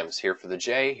multiple times, here for the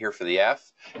J, here for the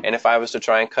F, and if I was to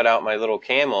try and cut out my little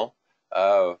camel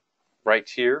right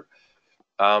here,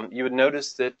 you would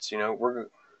notice that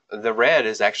the red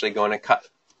is actually going to cut.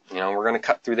 We're going to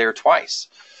cut through there twice.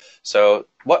 So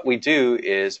what we do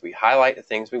is we highlight the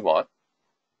things we want,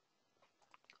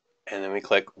 and then we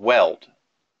click Weld.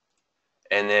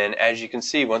 And then, as you can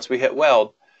see, once we hit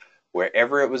Weld,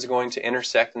 wherever it was going to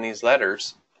intersect in these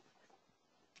letters,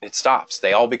 it stops.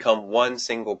 They all become one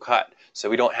single cut.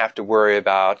 So we don't have to worry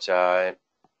about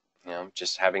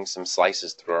just having some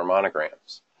slices through our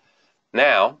monograms.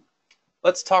 Now,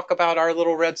 let's talk about our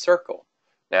little red circle.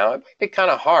 Now, it might be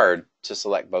kind of hard to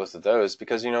select both of those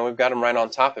because, we've got them right on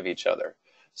top of each other.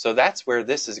 So that's where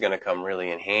this is going to come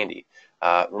really in handy.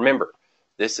 Remember,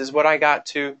 this is what I got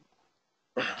to.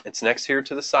 It's next here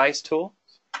to the size tool.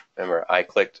 Remember, I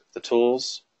clicked the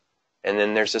tools, and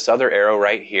then there's this other arrow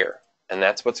right here. And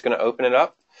that's what's going to open it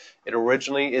up. It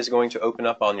originally is going to open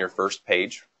up on your first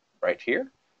page right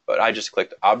here, but I just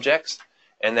clicked Objects,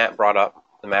 and that brought up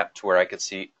the map to where I could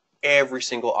see every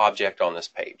single object on this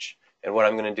page. And what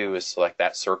I'm going to do is select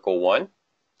that circle 1,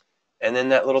 and then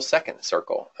that little second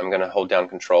circle. I'm going to hold down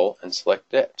Control and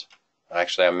select it.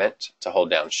 Actually, I meant to hold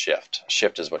down Shift.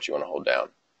 Shift is what you want to hold down.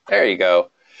 There you go.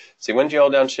 See, when you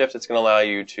hold down Shift, it's going to allow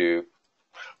you to...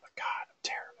 Oh my God, I'm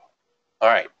terrible. All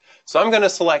right. So I'm going to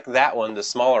select that one, the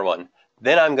smaller one.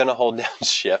 Then I'm going to hold down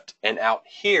Shift, and out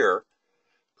here,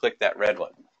 click that red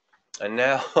one. And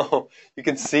now you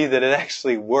can see that it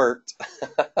actually worked.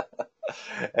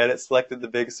 And it selected the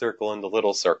big circle and the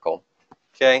little circle.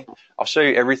 Okay, I'll show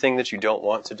you everything that you don't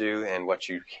want to do and what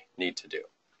you need to do.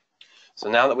 So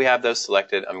now that we have those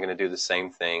selected, I'm going to do the same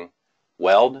thing,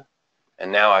 Weld,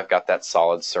 and now I've got that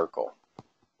solid circle.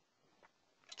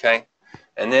 Okay.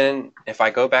 And then if I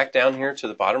go back down here to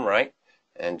the bottom right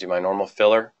and do my normal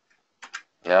filler,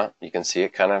 now you can see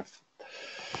it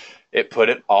put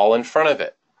it all in front of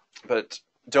it. But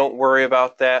don't worry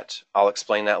about that. I'll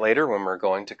explain that later when we're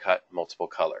going to cut multiple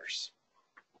colors.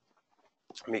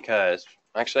 Because,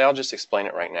 actually, I'll just explain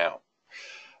it right now.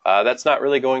 That's not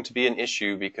really going to be an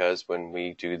issue because when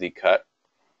we do the cut,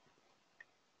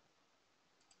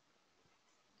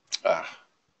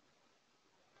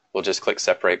 we'll just click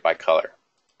Separate by Color.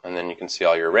 And then you can see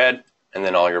all your red and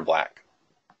then all your black.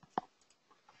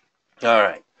 All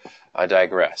right, I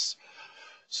digress.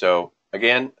 So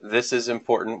again, this is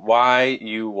important. Why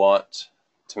you want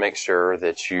to make sure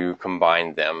that you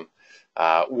combine them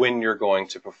when you're going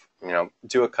to,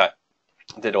 do a cut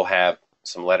that'll have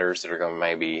some letters that are going to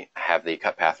maybe have the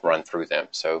cut path run through them.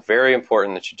 So very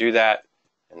important that you do that.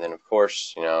 And then of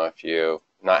course, if you're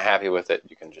not happy with it,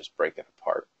 you can just break it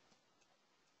apart.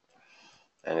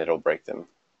 And it'll break them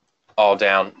all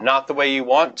down, not the way you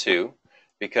want to,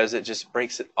 because it just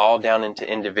breaks it all down into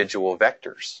individual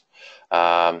vectors.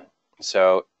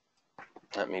 So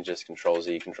let me just Control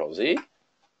Z,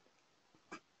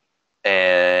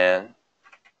 and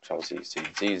Control Z, Z,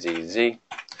 Z, Z, Z.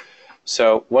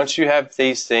 So once you have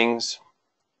these things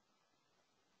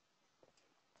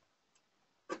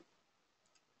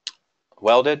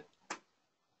welded,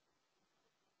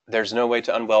 there's no way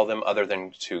to unweld them other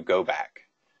than to go back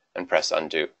and press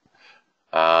undo,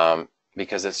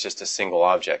 because it's just a single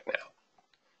object now.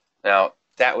 Now,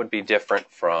 that would be different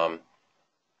from,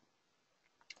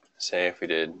 say, if we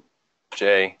did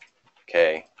J,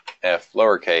 K, F,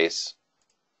 lowercase,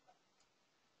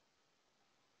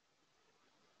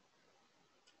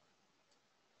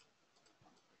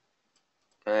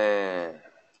 and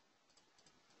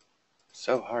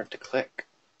so hard to click.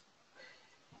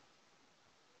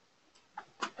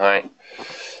 Alright,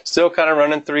 still kind of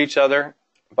running through each other,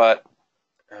 but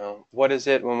what is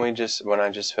it when I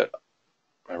just hit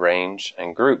arrange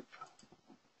and group?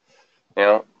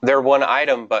 They're one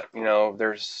item, but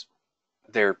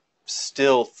they're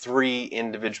still three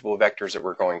individual vectors that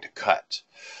we're going to cut.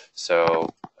 So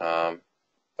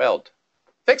weld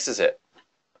fixes it.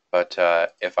 But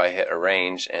if I hit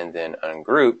arrange and then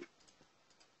ungroup,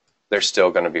 there's still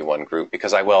going to be one group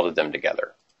because I welded them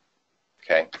together.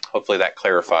 Okay, hopefully that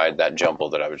clarified that jumble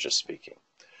that I was just speaking.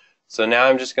 So now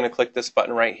I'm just going to click this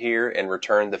button right here and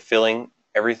return the filling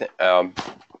everything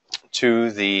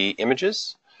to the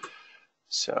images.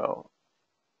 So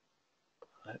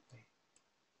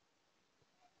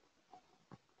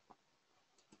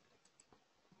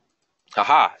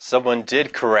aha, someone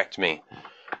did correct me.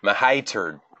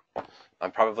 Mahaiterd. I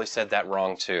probably said that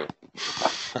wrong too.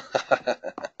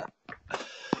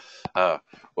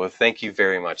 Well, thank you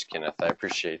very much, Kenneth. I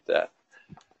appreciate that.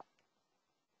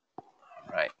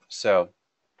 All right, so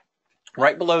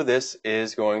right below this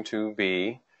is going to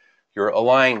be your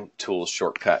Align Tools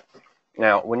shortcut.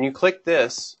 Now, when you click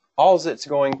this, all it's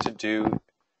going to do,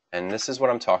 and this is what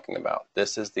I'm talking about,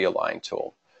 this is the Align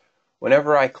tool.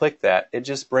 Whenever I click that, it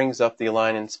just brings up the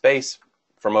Align in Space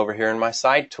from over here in my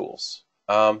side tools.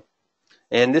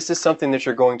 And this is something that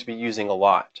you're going to be using a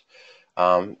lot.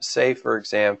 Say, for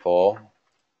example,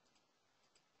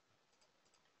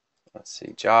 let's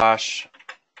see, Josh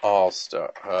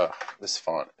All-Star. This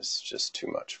font is just too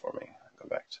much for me. I'll go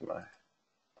back to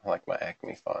I like my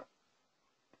Acme font.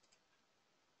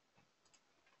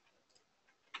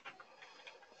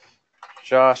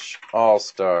 Josh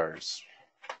All-Stars.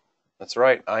 That's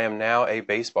right, I am now a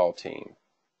baseball team.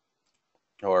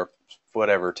 Or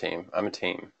whatever team. I'm a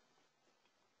team.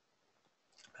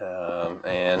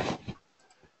 And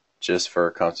just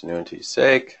for continuity's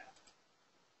sake,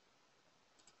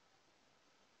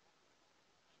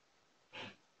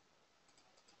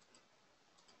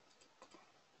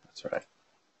 that's right.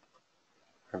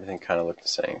 Everything kind of looked the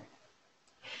same.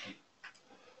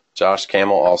 Josh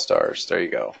Camel All-Stars. There you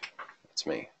go. That's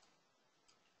me.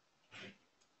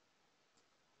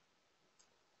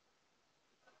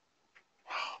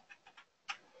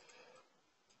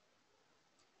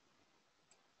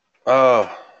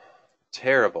 Oh,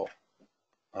 terrible.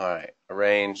 All right,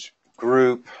 arrange,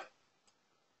 group,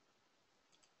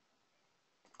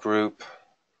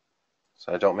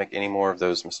 so I don't make any more of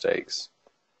those mistakes.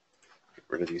 Get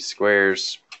rid of these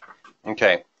squares.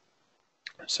 Okay,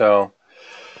 so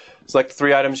select the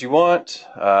three items you want.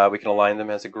 We can align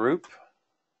them as a group,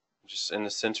 just in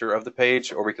the center of the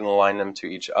page, or we can align them to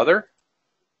each other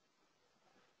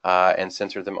and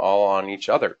center them all on each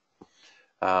other.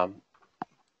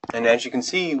 And as you can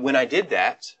see, when I did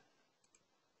that,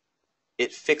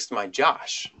 it fixed my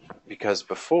Josh, because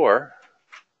before,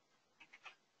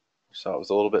 so it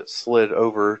was a little bit slid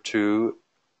over to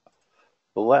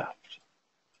the left.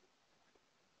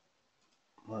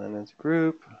 Align as a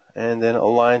group, and then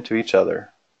align to each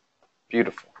other.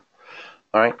 Beautiful.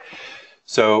 All right.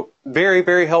 So very,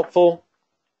 very helpful.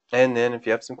 And then if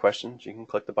you have some questions, you can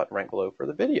click the button right below for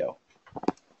the video.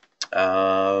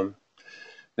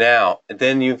 Now,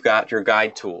 then you've got your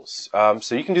guide tools.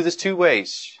 So you can do this two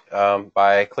ways,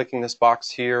 by clicking this box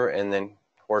here and then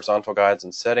horizontal guides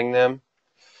and setting them.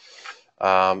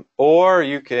 Or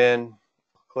you can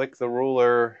click the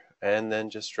ruler and then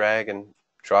just drag and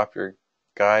drop your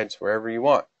guides wherever you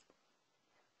want.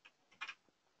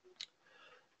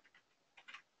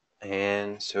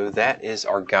 And so that is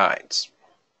our guides.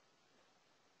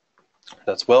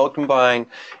 That's well combined,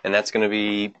 and that's going to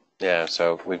be, yeah,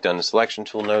 so we've done the selection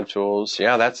tool, node tools.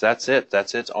 Yeah, that's it.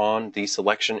 That's it on the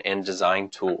selection and design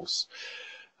tools.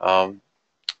 Let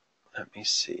me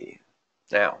see.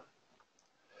 Now,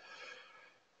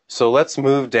 so let's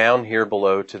move down here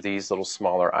below to these little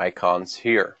smaller icons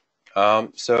here.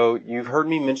 So you've heard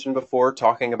me mention before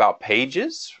talking about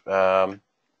pages.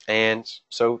 And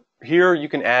so here you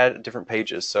can add different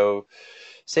pages. So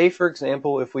say, for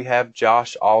example, if we have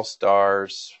Josh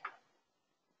All-Stars,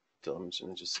 I'm going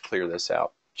to just clear this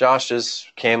out. Josh's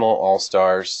Camel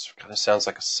All-Stars kind of sounds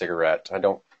like a cigarette.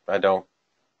 I'm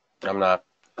not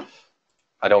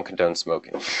I don't condone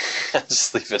smoking.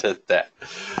 Just leave it at that.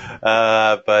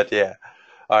 But yeah.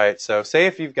 All right. So say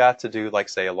if you've got to do like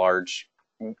say a large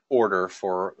order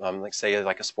for like say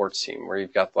like a sports team where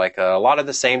you've got like a lot of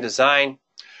the same design,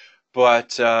 but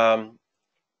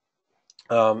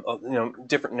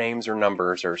different names or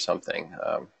numbers or something.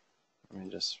 Let me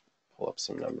just pull up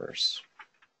some numbers.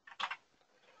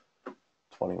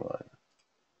 21.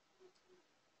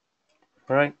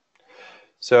 All right.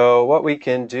 So what we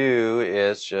can do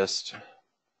is just,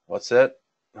 what's it?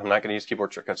 I'm not going to use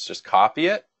keyboard shortcuts. Just copy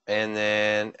it and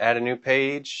then add a new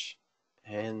page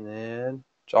and then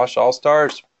Josh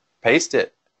All-Stars, paste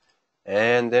it.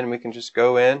 And then we can just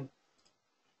go in,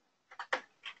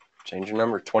 change your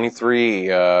number,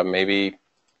 23, maybe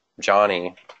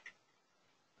Johnny.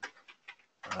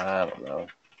 I don't know.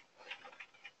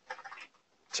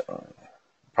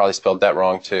 Probably spelled that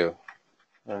wrong too.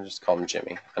 I'll just call him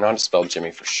Jimmy. I know how to spell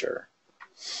Jimmy for sure.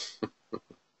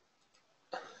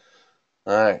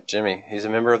 Alright, Jimmy. He's a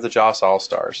member of the Joss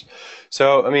All-Stars.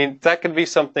 So, I mean, that could be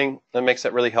something that makes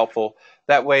that really helpful.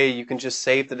 That way you can just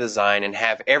save the design and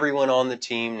have everyone on the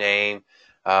team name.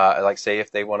 Like say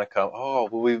if they want to come, oh,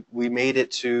 well, we made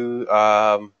it to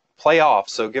playoffs,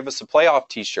 so give us a playoff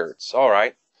t-shirts.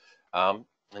 Alright. And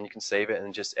you can save it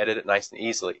and just edit it nice and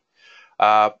easily.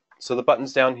 So the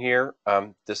buttons down here,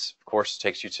 this of course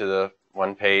takes you to the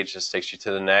one page, this takes you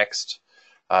to the next.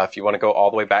 If you want to go all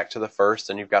the way back to the first,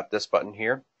 then you've got this button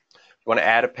here. If you want to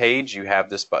add a page, you have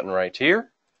this button right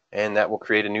here, and that will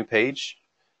create a new page.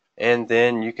 And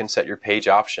then you can set your page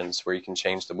options where you can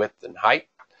change the width and height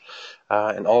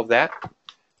and all of that.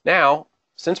 Now,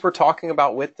 since we're talking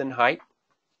about width and height,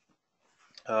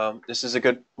 this is a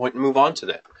good point to move on to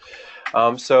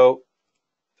that. So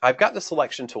I've got the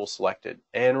selection tool selected,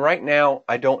 and right now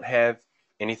I don't have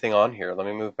anything on here. Let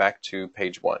me move back to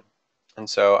page 1. And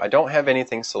so I don't have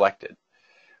anything selected.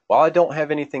 While I don't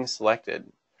have anything selected,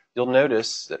 you'll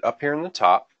notice that up here in the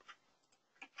top,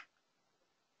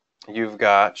 you've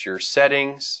got your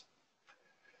settings,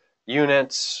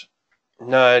 units,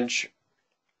 nudge,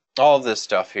 all of this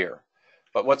stuff here.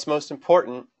 But what's most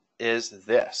important is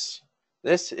this.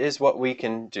 This is what we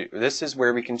can do. This is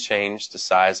where we can change the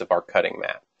size of our cutting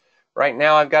mat. Right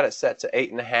now I've got it set to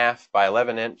 8.5 by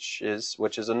 11 inches,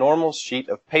 which is a normal sheet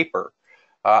of paper.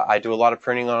 I do a lot of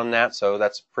printing on that, so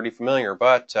that's pretty familiar.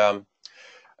 But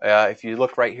if you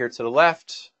look right here to the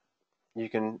left,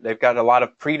 they've got a lot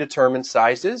of predetermined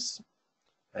sizes.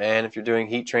 And if you're doing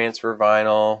heat transfer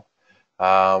vinyl,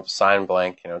 sign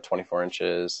blank, 24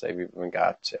 inches. They've even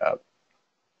got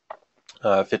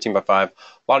 15 by 5. A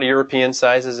lot of European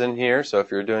sizes in here, so if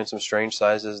you're doing some strange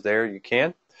sizes there, you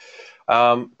can.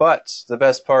 But the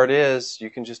best part is you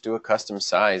can just do a custom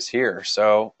size here.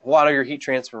 So a lot of your heat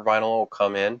transfer vinyl will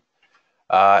come in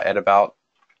at about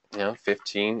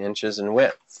 15 inches in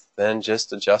width. Then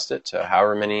just adjust it to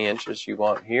however many inches you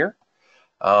want here.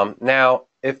 Now,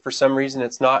 if for some reason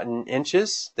it's not in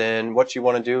inches, then what you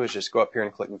want to do is just go up here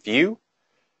and click View,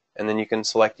 and then you can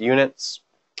select Units,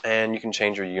 and you can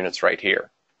change your units right here.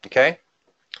 Okay?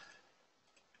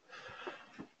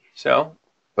 So,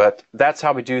 but that's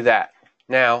how we do that.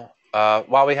 Now,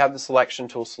 while we have the selection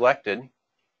tool selected,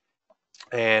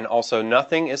 and also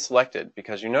nothing is selected,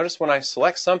 because you notice when I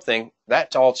select something,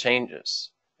 that all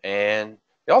changes. And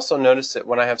you also notice that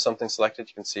when I have something selected,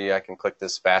 you can see I can click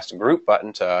this fast group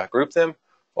button to group them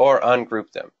or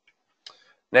ungroup them.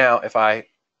 Now, if I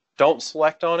don't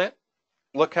select on it,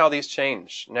 look how these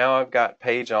change. Now I've got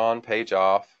page on, page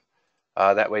off.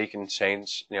 That way you can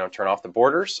change, turn off the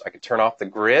borders. I can turn off the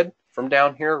grid from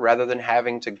down here rather than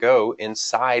having to go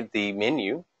inside the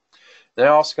menu. Then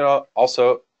I'm also going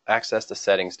to access the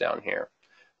settings down here.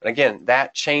 And again,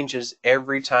 that changes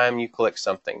every time you click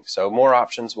something. So more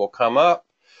options will come up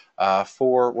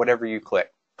for whatever you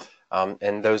click.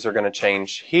 And those are going to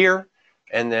change here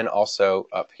and then also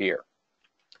up here.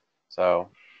 So,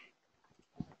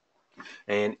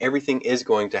 and everything is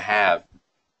going to have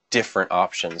different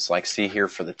options. Like see here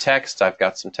for the text, I've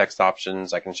got some text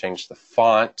options. I can change the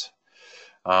font.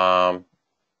 And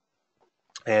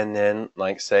then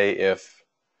like say if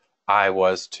I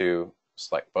was to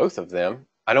select both of them,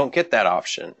 I don't get that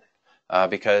option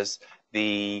because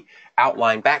the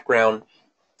outline background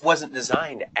wasn't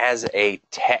designed as a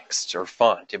text or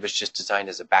font. It was just designed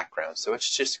as a background. So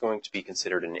it's just going to be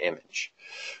considered an image.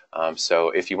 So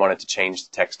if you wanted to change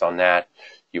the text on that,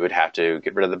 you would have to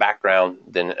get rid of the background,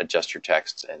 then adjust your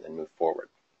text, and then move forward.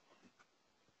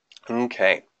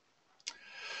 Okay.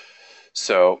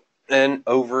 So then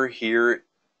over here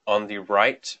on the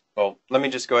right, well, let me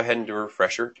just go ahead and do a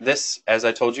refresher. This, as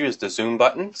I told you, is the zoom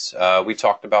buttons. We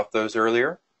talked about those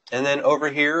earlier. And then over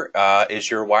here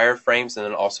is your wireframes and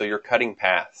then also your cutting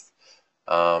path.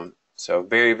 So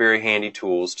very, very handy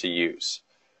tools to use.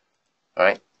 All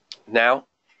right. Now,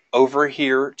 over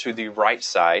here to the right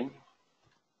side,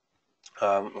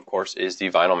 of course, is the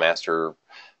VinylMaster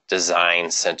Design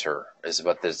Center, is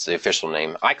what this is the official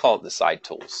name. I call it the side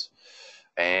tools.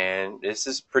 And this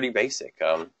is pretty basic.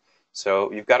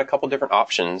 So you've got a couple different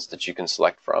options that you can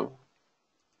select from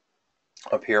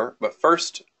up here. But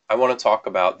first, I want to talk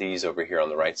about these over here on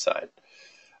the right side.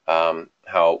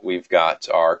 How we've got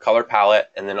our color palette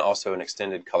and then also an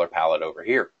extended color palette over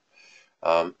here.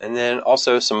 And then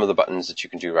also some of the buttons that you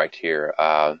can do right here.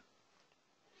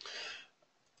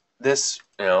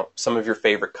 Some of your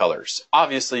favorite colors.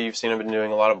 Obviously, you've seen I've been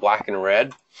doing a lot of black and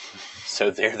red.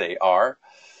 So there they are.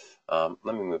 Let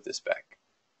me move this back.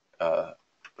 Let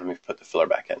me put the filler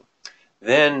back in.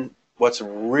 Then what's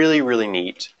really, really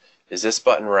neat is this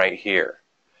button right here.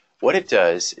 What it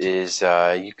does is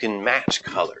you can match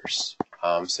colors.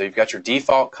 So you've got your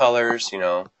default colors,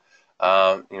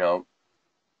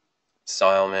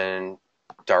 salmon,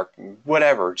 dark,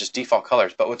 whatever, just default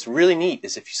colors. But what's really neat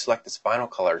is if you select this Vinyl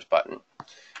Colors button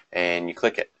and you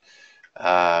click it,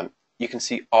 you can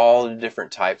see all the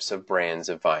different types of brands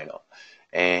of vinyl.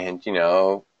 And,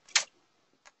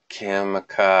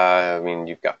 Chemica,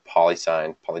 you've got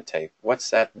Polysign, Polytape. What's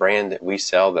that brand that we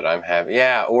sell that I'm having?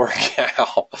 Yeah,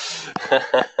 Oracal.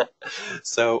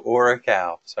 So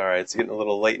Oracal. Sorry, it's getting a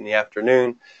little late in the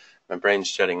afternoon. My brain's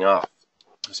shutting off.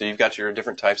 So you've got your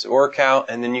different types of Oracal,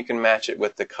 and then you can match it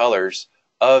with the colors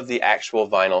of the actual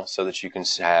vinyl so that you can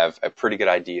have a pretty good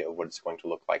idea of what it's going to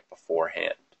look like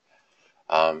beforehand.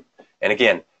 And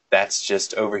again, that's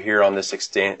just over here on this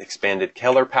expanded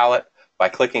color palette by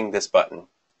clicking this button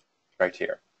right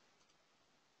here.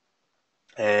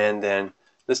 And then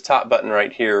this top button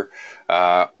right here,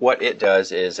 what it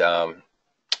does is, I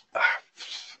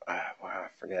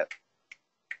forget.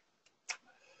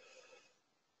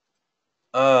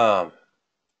 I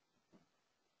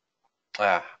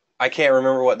can't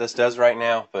remember what this does right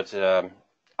now, but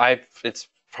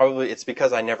it's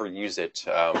because I never use it.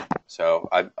 So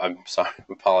I'm sorry,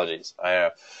 apologies.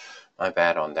 My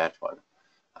bad on that one.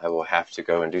 I will have to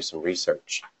go and do some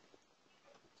research.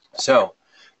 So,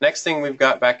 next thing we've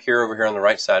got back here over here on the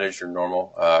right side is your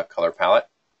normal color palette.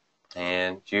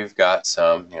 And you've got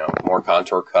some, more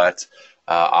contour cut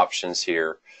options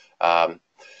here.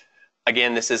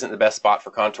 Again, this isn't the best spot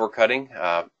for contour cutting.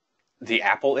 The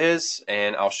Apple is,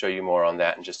 and I'll show you more on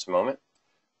that in just a moment.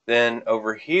 Then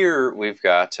over here, we've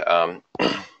got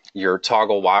your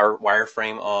toggle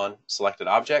wireframe on selected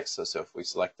objects. So if we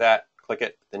select that, click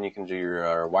it, then you can do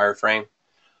your wireframe.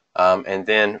 And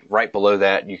then right below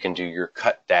that, you can do your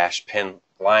cut dash pen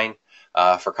line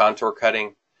for contour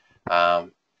cutting,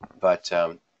 but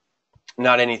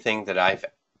not anything that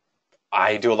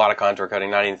I do a lot of contour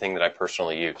cutting, not anything that I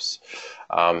personally use.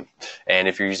 And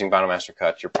if you're using VinylMaster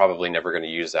Cut, you're probably never going to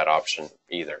use that option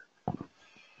either.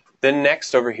 Then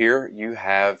next over here, you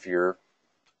have your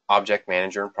object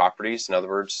manager and properties. In other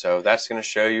words, so that's going to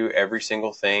show you every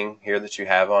single thing here that you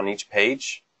have on each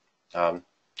page. Kind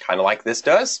of like this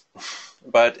does,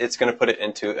 but it's going to put it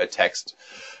into a text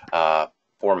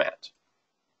format.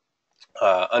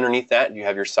 Underneath that, you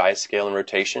have your size, scale, and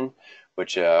rotation,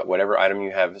 which whatever item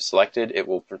you have selected, it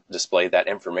will display that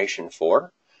information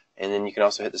for. And then you can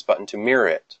also hit this button to mirror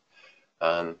it.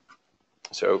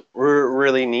 So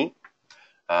really neat.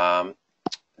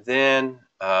 Then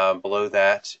below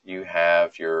that, you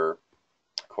have your,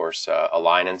 of course,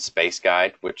 align and space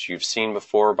guide, which you've seen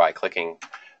before by clicking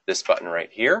this button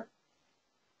right here.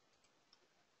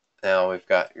 Now we've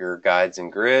got your guides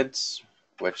and grids,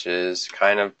 which is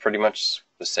kind of pretty much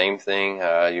the same thing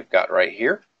you've got right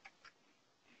here.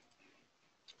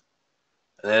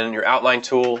 And then your outline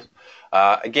tool.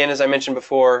 Again, as I mentioned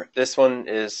before, this one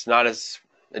is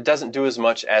it doesn't do as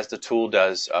much as the tool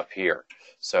does up here.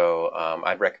 So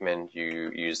I'd recommend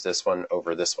you use this one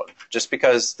over this one, just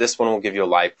because this one will give you a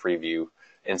live preview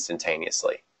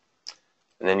instantaneously.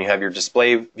 And then you have your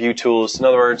display view tools. In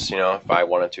other words, if I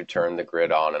wanted to turn the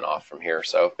grid on and off from here.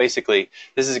 So basically,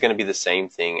 this is going to be the same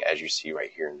thing as you see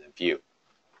right here in the view.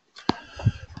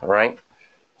 All right.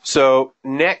 So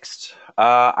next,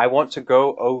 I want to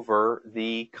go over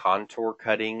the contour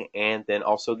cutting and then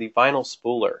also the vinyl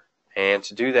spooler. And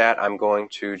to do that, I'm going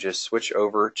to just switch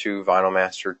over to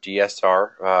VinylMaster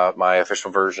DSR, my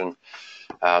official version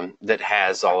that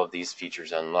has all of these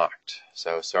features unlocked.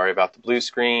 So sorry about the blue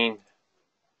screen.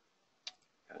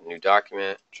 Got a new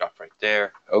document, drop right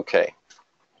there. Okay.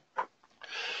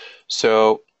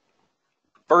 So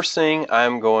first thing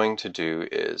I'm going to do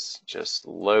is just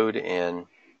load in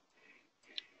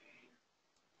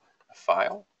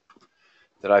file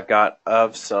that I've got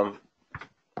of some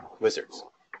wizards.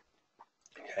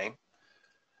 Okay,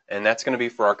 and that's going to be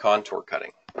for our contour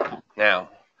cutting. Now,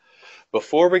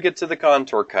 before we get to the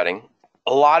contour cutting,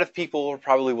 a lot of people are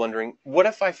probably wondering, what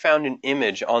if I found an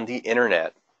image on the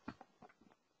internet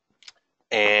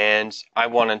and I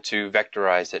wanted to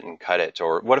vectorize it and cut it?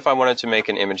 Or what if I wanted to make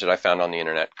an image that I found on the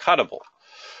internet cuttable?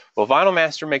 Well,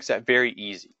 VinylMaster makes that very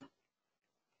easy.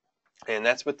 And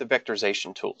that's with the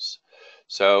vectorization tools.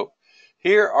 So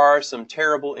here are some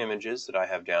terrible images that I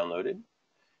have downloaded.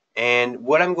 And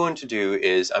what I'm going to do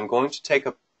is I'm going to take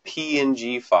a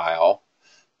PNG file.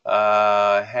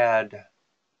 I had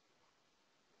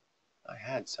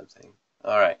something.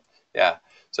 All right. Yeah.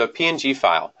 So a PNG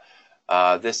file.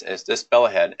 This is this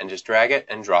Bellahead, and just drag it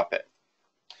and drop it.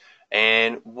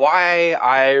 And why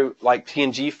I like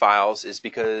PNG files is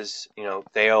because, you know,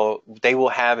 they will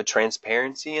have a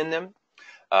transparency in them,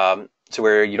 to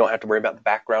where you don't have to worry about the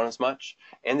background as much,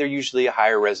 and they're usually a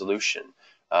higher resolution.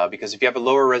 Because if you have a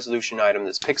lower resolution item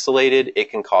that's pixelated,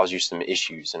 it can cause you some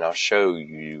issues, and I'll show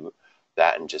you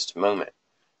that in just a moment.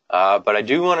 But I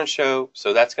do want to show,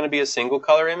 so that's going to be a single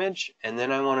color image, and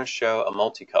then I want to show a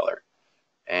multicolor.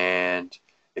 And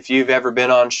if you've ever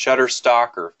been on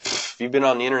Shutterstock, or if you've been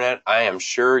on the internet, I am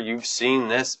sure you've seen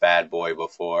this bad boy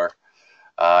before.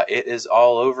 It is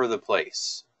all over the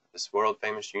place, this world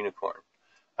famous unicorn.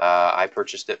 I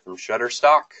purchased it from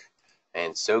Shutterstock,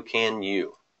 and so can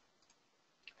you,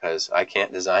 because I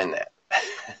can't design that.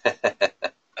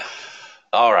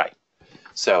 All right,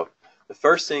 so the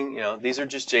first thing, you know, these are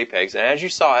just JPEGs, and as you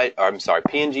saw,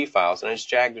 PNG files, and I just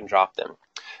dragged and dropped them.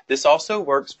 This also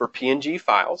works for PNG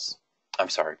files.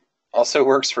 Also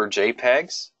works for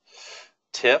JPEGs,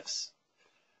 TIFFs,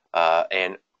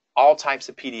 and all types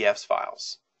of PDFs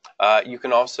files. You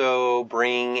can also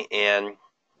bring in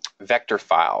vector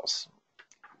files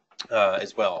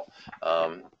as well,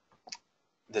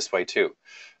 this way too.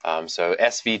 So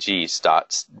SVGs,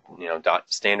 dot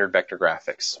standard vector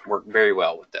graphics work very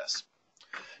well with this.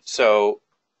 So,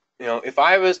 you know, if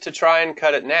I was to try and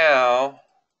cut it now,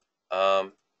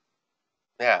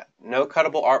 yeah, no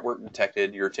cuttable artwork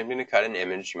detected. You're attempting to cut an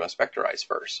image, you must vectorize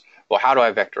first. Well, how do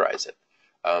I vectorize it?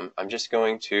 I'm just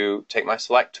going to take my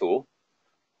select tool.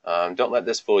 Don't let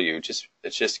this fool you.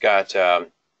 It's just got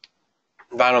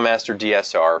VinylMaster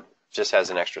DSR, just has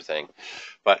an extra thing.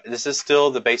 But this is still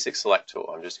the basic select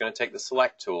tool. I'm just going to take the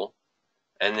select tool,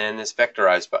 and then this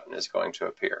vectorize button is going to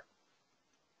appear.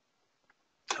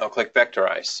 I'll click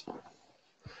vectorize.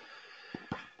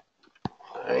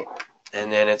 All right. And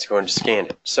then it's going to scan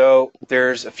it. So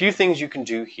there's a few things you can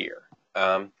do here.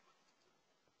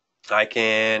 I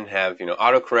can have, you know,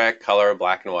 autocorrect, color,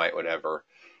 black and white, whatever.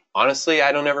 Honestly,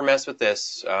 I don't ever mess with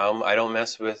this. I don't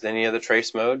mess with any of the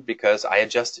trace mode because I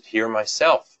adjust it here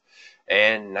myself.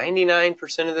 And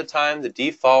 99% of the time, the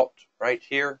default right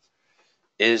here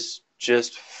is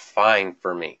just fine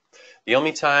for me. The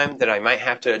only time that I might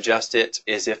have to adjust it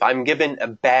is if I'm given a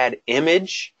bad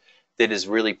image that is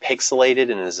really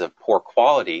pixelated and is of poor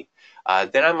quality,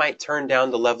 then I might turn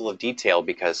down the level of detail,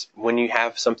 because when you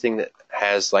have something that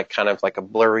has like kind of like a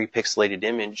blurry pixelated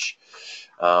image,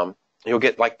 you'll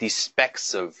get like these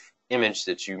specks of image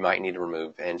that you might need to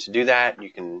remove. And to do that, you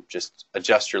can just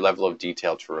adjust your level of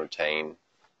detail to retain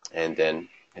and then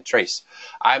hit trace.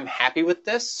 I'm happy with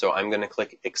this, so I'm going to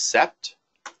click accept.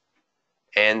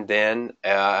 And then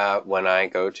when I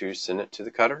go to send it to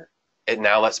the cutter, it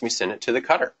now lets me send it to the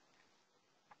cutter.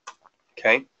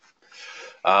 Okay.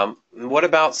 What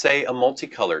about, say, a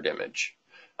multicolored image?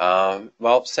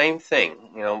 Well, same thing.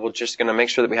 You know, we're just going to make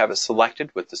sure that we have it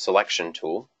selected with the selection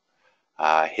tool.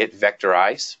 Hit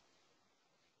vectorize.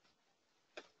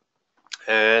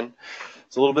 And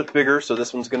it's a little bit bigger, so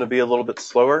this one's going to be a little bit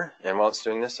slower. And while it's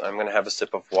doing this, I'm going to have a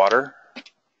sip of water.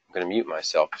 I'm going to mute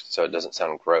myself so it doesn't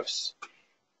sound gross.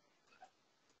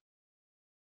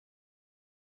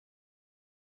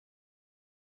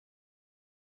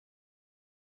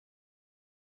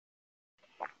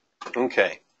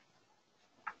 Okay.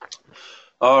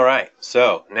 All right.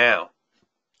 So now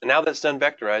that's done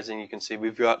vectorizing, you can see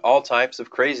we've got all types of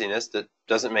craziness that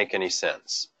doesn't make any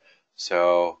sense.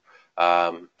 So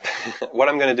what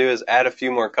I'm going to do is add a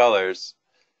few more colors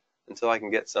until I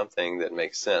can get something that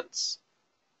makes sense,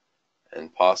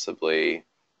 and possibly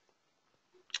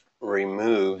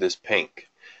remove this pink.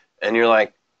 And you're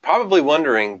like probably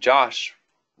wondering, Josh,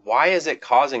 why is it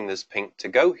causing this pink to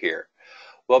go here?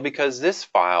 Well, because this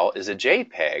file is a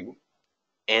JPEG,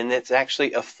 and it's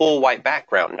actually a full white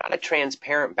background, not a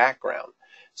transparent background.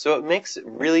 So it makes it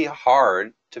really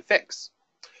hard to fix.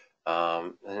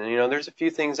 And you know, there's a few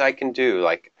things I can do.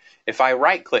 Like if I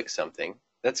right-click something,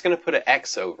 that's going to put an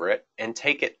X over it and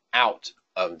take it out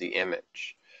of the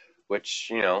image, which,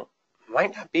 you know,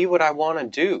 might not be what I want to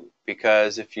do,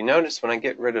 because if you notice, when I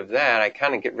get rid of that, I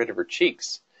kind of get rid of her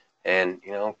cheeks. And,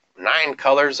 you know, 9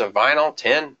 colors of vinyl,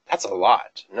 10, that's a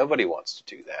lot. Nobody wants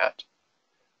to do that.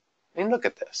 I mean, look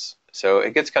at this. So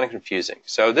it gets kind of confusing.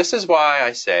 So this is why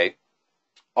I say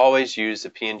always use a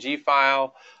PNG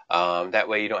file. That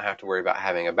way you don't have to worry about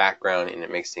having a background, and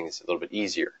it makes things a little bit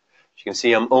easier. You can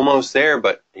see I'm almost there,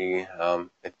 but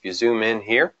if you zoom in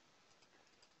here,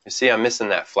 you see I'm missing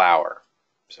that flower.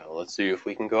 So let's see if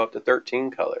we can go up to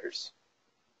 13 colors,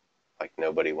 like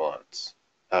nobody wants.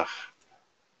 Ugh.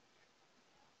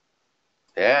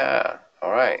 Yeah,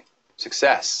 all right,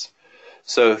 success.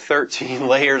 So 13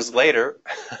 layers later,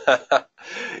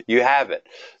 you have it.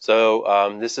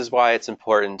 So this is why it's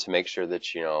important to make sure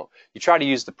that, you know, you try to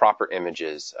use the proper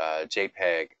images,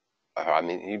 JPEG,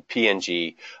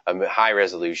 PNG, high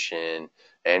resolution,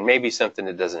 and maybe something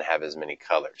that doesn't have as many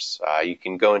colors. You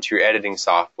can go into your editing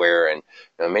software and,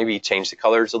 you know, maybe change the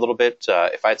colors a little bit.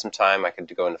 If I had some time, I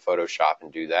could go into Photoshop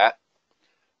and do that.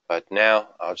 But now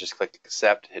I'll just click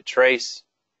accept, hit trace,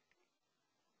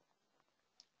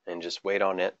 and just wait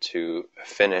on it to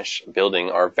finish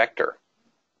building our vector.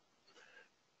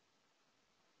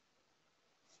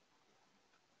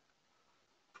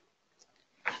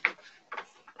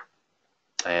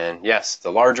 And yes,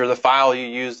 the larger the file you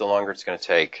use, the longer it's going to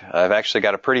take. I've actually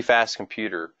got a pretty fast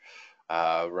computer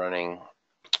running,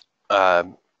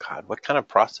 God, what kind of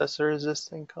processor is this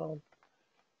thing called?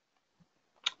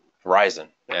 Ryzen.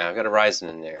 Yeah, I've got a Ryzen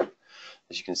in there.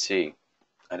 As you can see,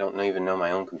 I don't even know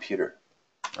my own computer.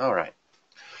 All right.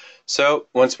 So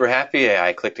once we're happy,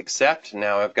 I clicked accept.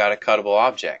 Now I've got a cuttable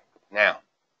object. Now,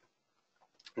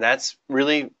 that's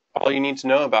really all you need to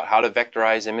know about how to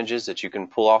vectorize images that you can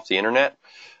pull off the internet.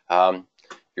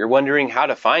 You're wondering how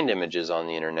to find images on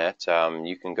the internet.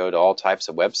 You can go to all types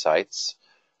of websites.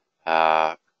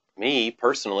 Me,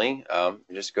 personally,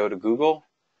 just go to Google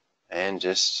and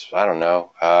just, I don't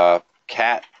know,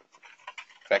 cat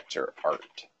vector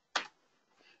art.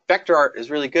 Vector art is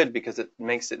really good because it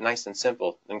makes it nice and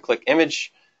simple. Then click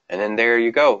image, and then there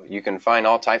you go. You can find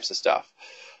all types of stuff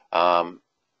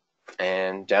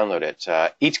and download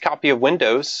it. Each copy of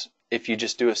Windows, if you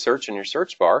just do a search in your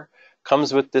search bar,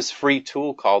 comes with this free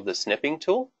tool called the snipping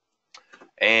tool.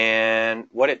 And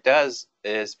what it does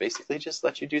is basically just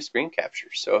let you do screen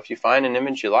captures. So if you find an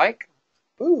image you like,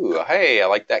 ooh, hey, I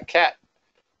like that cat.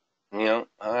 You know,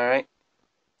 all right.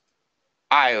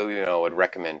 I, you know, would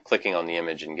recommend clicking on the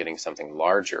image and getting something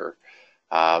larger.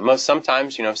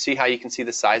 Sometimes, you know, see how you can see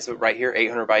the size of it right here,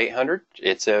 800 by 800.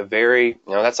 It's a very, you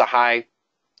know, that's a high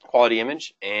quality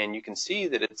image, and you can see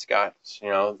that it's got, you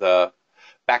know, the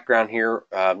background here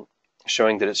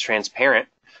showing that it's transparent.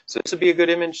 So this would be a good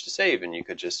image to save, and you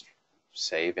could just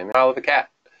save image of a cat.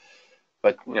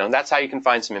 But, you know, that's how you can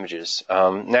find some images.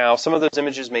 Now, some of those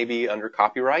images may be under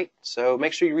copyright, so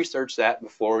make sure you research that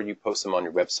before you post them on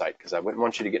your website, because I wouldn't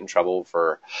want you to get in trouble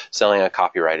for selling a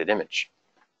copyrighted image.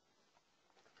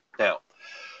 Now,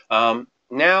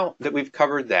 now that we've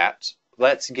covered that,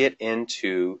 let's get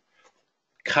into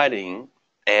cutting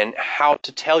and how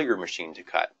to tell your machine to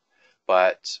cut.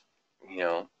 But, you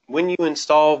know, when you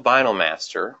install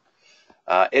VinylMaster,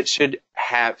 it should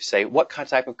have, say, what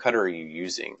type of cutter are you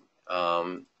using?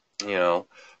 You know,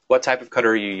 what type of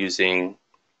cutter are you using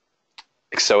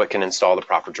so it can install the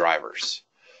proper drivers?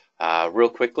 Real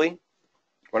quickly,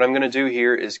 what I'm going to do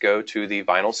here is go to the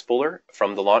vinyl spooler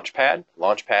from the Launchpad.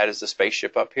 Launchpad is the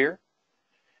spaceship up here.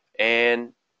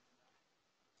 And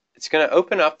it's going to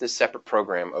open up this separate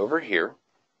program over here.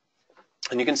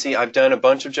 And you can see I've done a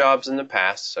bunch of jobs in the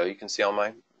past, so you can see all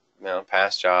my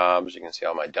past jobs. You can see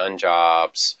all my done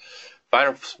jobs.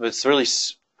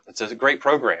 It's a great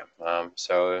program.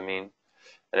 So, I mean,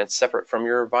 and it's separate from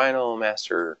your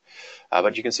VinylMaster,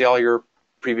 but you can see all your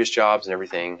previous jobs and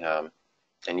everything,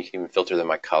 and you can even filter them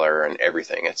by color and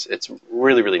everything. It's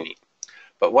really, really neat.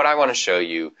 But what I want to show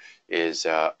you is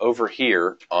over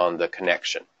here on the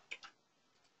connection.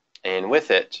 And with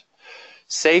it,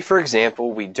 say, for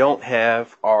example, we don't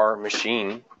have our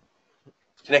machine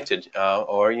connected,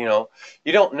 or, you know,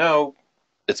 you don't know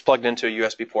it's plugged into a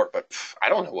USB port, but I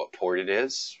don't know what port it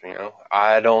is. You know,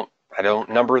 I don't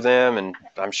number them, and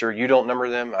I'm sure you don't number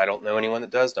them. I don't know anyone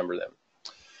that does number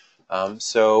them.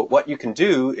 So what you can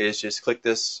do is just click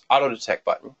this auto detect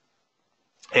button,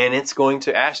 and it's going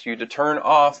to ask you to turn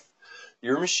off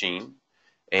your machine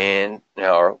and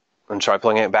try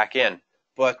plugging it back in.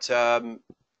 But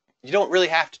you don't really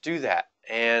have to do that.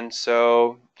 And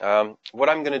so what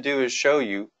I'm going to do is show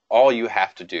you all you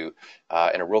have to do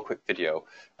in a real quick video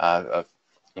of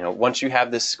once you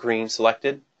have this screen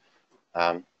selected,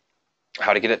 how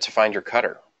to get it to find your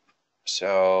cutter.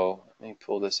 So let me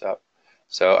pull this up.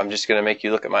 So I'm just going to make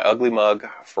you look at my ugly mug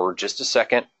for just a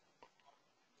second.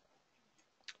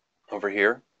 Over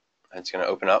here, it's going to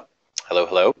open up. Hello,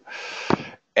 hello.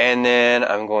 And then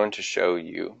I'm going to show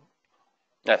you.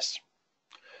 Yes.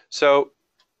 So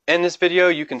in this video,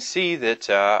 you can see that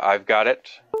I've got it.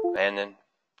 And then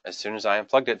as soon as I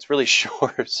unplugged it, it's really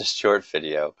short. It's a short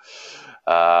video.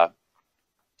 Let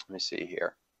me see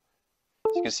here.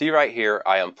 So you can see right here,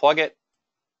 I unplug it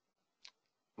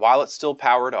while it's still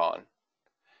powered on.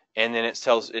 And then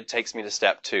it takes me to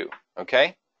step 2.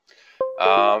 Okay?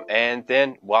 And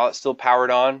then while it's still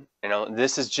powered on,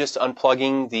 this is just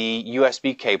unplugging the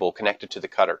USB cable connected to the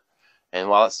cutter. And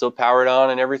while it's still powered on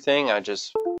and everything, I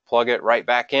just plug it right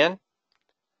back in,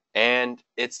 and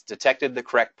it's detected the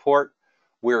correct port.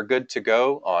 We're good to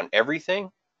go on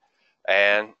everything,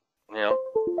 and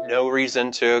no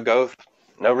reason to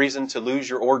lose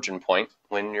your origin point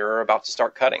when you're about to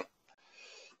start cutting.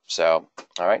 So,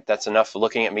 all right, that's enough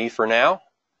looking at me for now.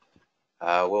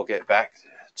 We'll get back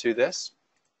to this.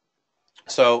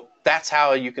 So that's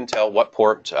how you can tell what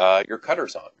port your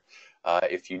cutter's on.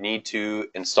 If you need to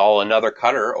install another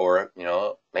cutter, or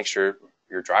make sure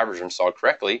your drivers are installed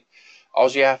correctly, all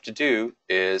you have to do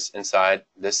is inside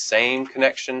this same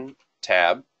connection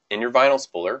tab in your vinyl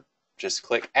spooler, just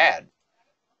click Add,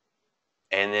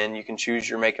 and then you can choose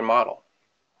your make and model.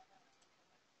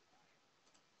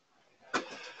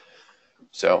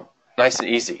 So nice and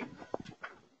easy.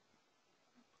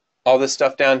 All this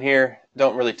stuff down here,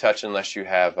 don't really touch unless you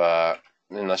have,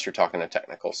 unless you're talking to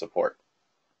technical support.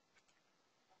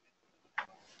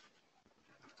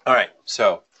 All right,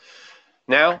 so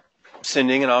now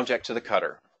sending an object to the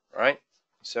cutter. All right,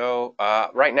 so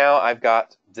right now I've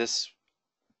got this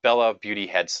Bella Beauty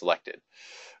head selected.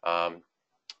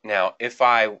 Now, if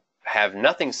I have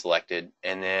nothing selected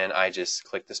and then I just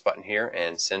click this button here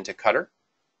and send to cutter,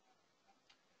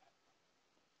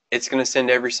 it's going to send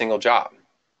every single job.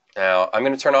 Now, I'm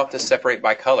going to turn off this separate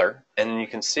by color, and then you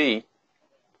can see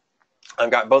I've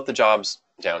got both the jobs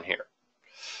down here.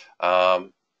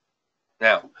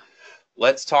 Now,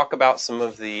 let's talk about some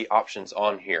of the options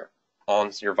on here,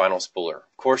 on your vinyl spooler.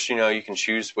 Of course, you can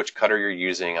choose which cutter you're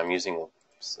using. I'm using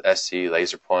SC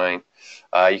laser point.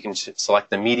 You can select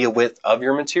the media width of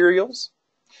your materials,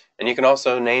 and you can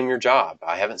also name your job.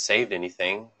 I haven't saved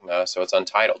anything, so it's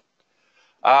untitled.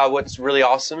 What's really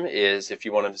awesome is if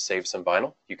you wanted to save some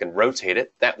vinyl, you can rotate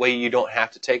it. That way you don't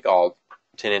have to take all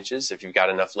 10 inches. If you've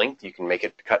got enough length, you can make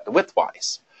it cut the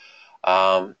widthwise.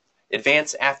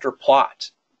 Advance after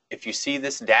plot. If you see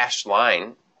this dashed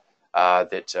line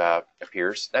that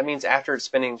appears, that means after it's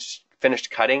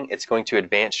finished cutting, it's going to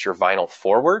advance your vinyl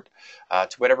forward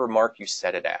to whatever mark you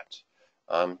set it at.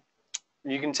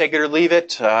 You can take it or leave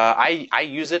it. I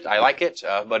use it. I like it.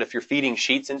 But if you're feeding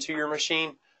sheets into your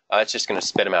machine, it's just going to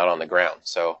spit them out on the ground.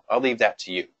 So I'll leave that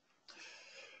to you.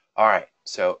 All right,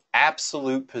 so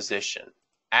absolute position.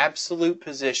 Absolute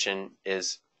position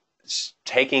is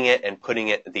taking it and putting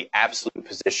it in the absolute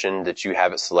position that you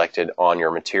have it selected on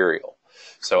your material.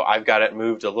 So I've got it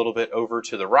moved a little bit over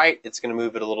to the right. It's going to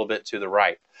move it a little bit to the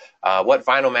right. What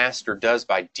VinylMaster does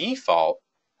by default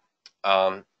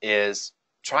is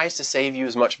tries to save you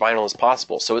as much vinyl as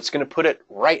possible. So it's going to put it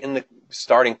right in the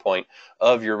starting point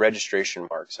of your registration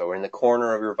mark. So in the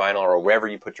corner of your vinyl or wherever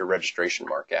you put your registration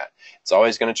mark at. It's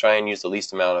always going to try and use the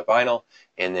least amount of vinyl,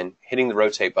 and then hitting the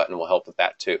rotate button will help with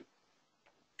that too.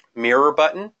 Mirror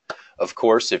button, of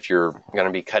course, if you're going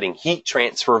to be cutting heat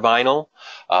transfer vinyl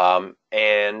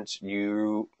and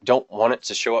you don't want it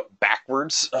to show up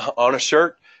backwards on a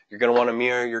shirt, you're going to want to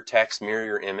mirror your text, mirror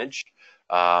your image.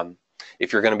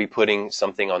 If you're going to be putting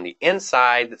something on the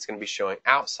inside that's going to be showing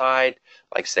outside,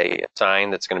 like say a sign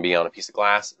that's going to be on a piece of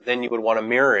glass, then you would want to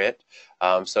mirror it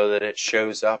so that it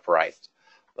shows up right.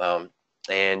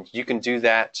 And you can do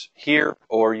that here,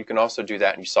 or you can also do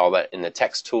that, and you saw that in the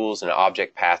text tools and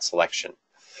object path selection.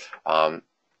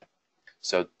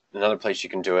 So another place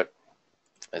you can do it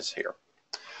is here.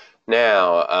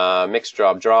 Now, mixed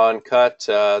job, draw and cut,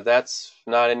 that's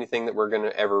not anything that we're going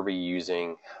to ever be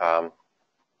using.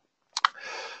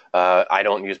 I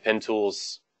don't use pen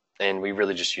tools, and we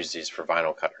really just use these for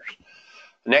vinyl cutters.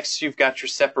 Next, you've got your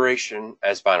separation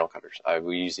as vinyl cutters.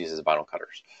 We use these as vinyl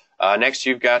cutters. Next,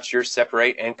 you've got your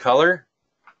separate and color.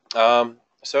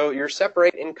 So your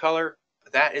separate and color,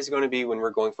 that is going to be when we're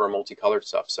going for a multicolored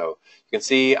stuff. So you can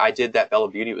see I did that Bella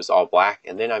Beauty, it was all black,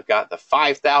 and then I've got the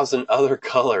 5,000 other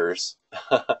colors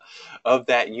of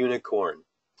that unicorn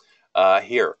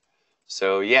here.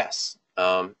 So yes,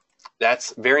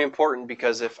 That's very important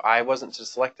because if I wasn't to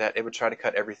select that, it would try to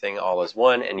cut everything all as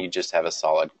one, and you just have a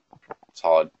solid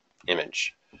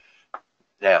image.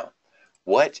 Now,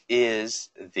 what is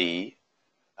the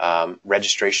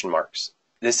registration marks?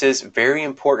 This is very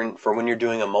important for when you're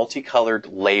doing a multicolored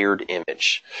layered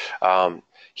image.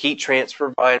 Heat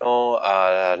transfer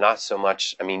vinyl, not so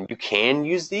much. I mean, you can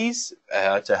use these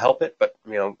to help it, but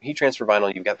you know, heat transfer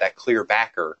vinyl, you've got that clear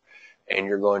backer, and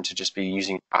you're going to just be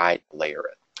using eye to layer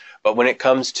it. But when it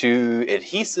comes to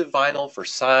adhesive vinyl for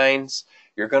signs,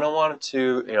 you're going to want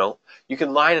to, you know, you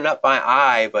can line it up by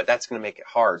eye, but that's going to make it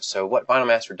hard. So what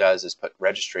VinylMaster does is put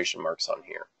registration marks on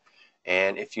here.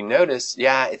 And if you notice,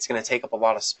 yeah, it's going to take up a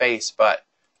lot of space, but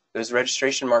those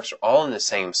registration marks are all in the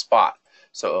same spot.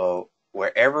 So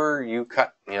wherever you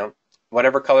cut, you know,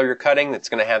 whatever color you're cutting, that's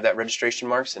going to have that registration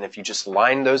marks. And if you just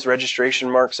line those registration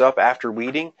marks up after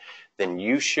weeding, then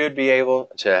you should be able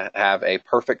to have a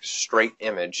perfect straight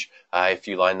image if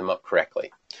you line them up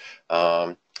correctly.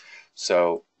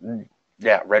 So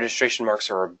yeah, registration marks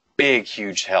are a big,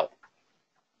 huge help.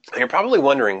 And you're probably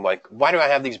wondering, like, why do I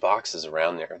have these boxes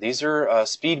around there? These are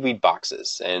speed weed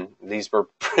boxes, and these were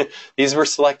these were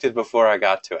selected before I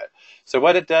got to it. So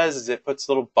what it does is it puts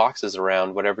little boxes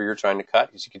around whatever you're trying to cut.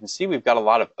 As you can see, we've got a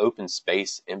lot of open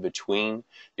space in between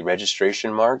the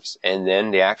registration marks and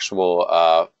then the actual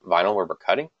vinyl where we're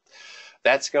cutting.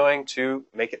 That's going to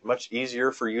make it much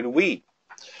easier for you to weed.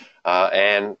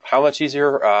 And how much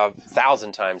easier?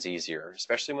 1,000 times easier,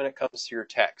 especially when it comes to your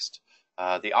text.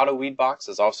 The auto weed box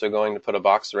is also going to put a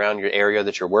box around your area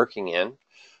that you're working in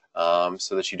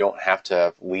so that you don't have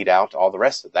to weed out all the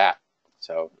rest of that.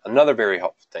 So another very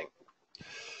helpful thing.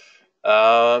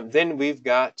 Then we've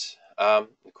got, of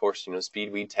course, you know,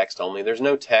 speed weed text only. There's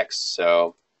no text,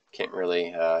 so can't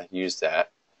really use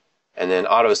that. And then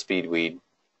auto speed weed.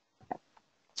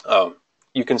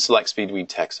 You can select speed weed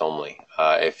text only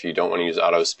if you don't want to use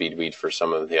auto speed weed for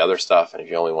some of the other stuff, and if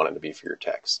you only want it to be for your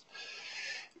text.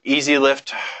 Easy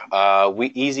lift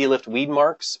weed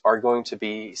marks are going to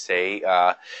be, say,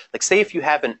 like say if you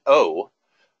have an O,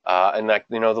 and like,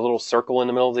 you know, the little circle in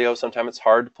the middle of the O, sometimes it's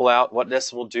hard to pull out. What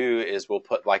this will do is we'll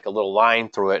put like a little line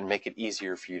through it and make it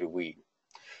easier for you to weed.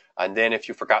 And then if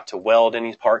you forgot to weld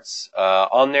any parts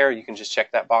on there, you can just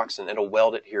check that box and it'll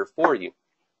weld it here for you.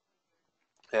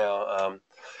 Now,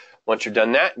 once you're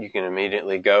done that, you can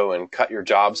immediately go and cut your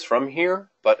jobs from here.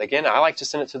 But again, I like to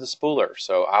send it to the spooler.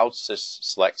 So I'll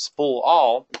just select spool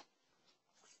all.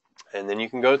 And then you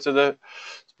can go to the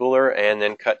spooler and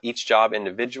then cut each job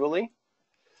individually.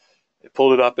 It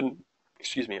pulled it up in,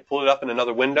 it pulled it up in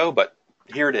another window, but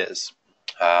here it is.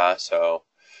 So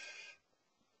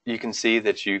you can see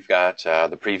that you've got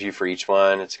the preview for each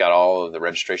one. It's got all of the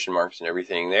registration marks and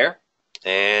everything there.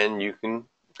 And you can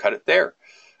cut it there.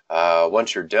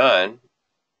 Once you're done,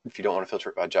 if you don't want to filter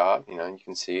it by job, you know, you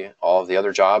can see all of the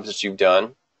other jobs that you've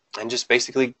done and just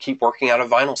basically keep working out a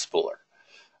vinyl spooler.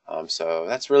 So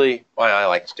that's really why I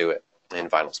like to do it in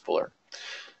vinyl spooler.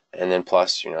 And then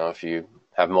plus, you know, if you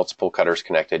have multiple cutters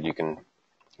connected, you can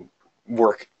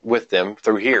work with them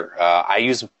through here. I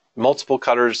use multiple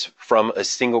cutters from a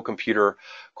single computer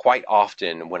quite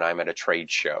often when I'm at a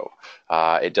trade show.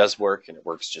 It does work and it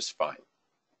works just fine.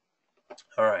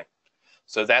 All right.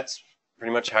 So that's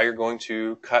pretty much how you're going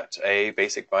to cut a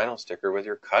basic vinyl sticker with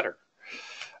your cutter.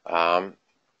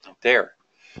 There.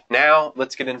 Now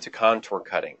let's get into contour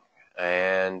cutting.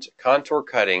 And contour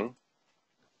cutting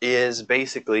is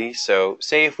basically, so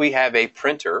say if we have a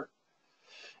printer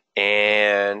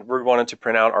and we're wanting to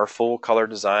print out our full color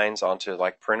designs onto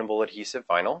like printable adhesive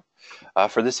vinyl.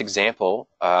 For this example,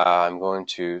 I'm going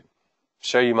to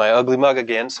show you my ugly mug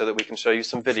again so that we can show you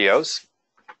some videos.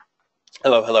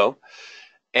 Hello, hello.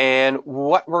 And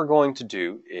what we're going to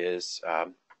do is,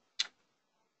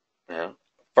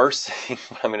 first thing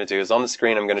I'm going to do is on the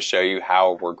screen I'm going to show you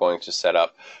how we're going to set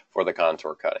up for the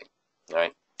contour cutting. All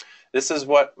right. This is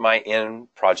what my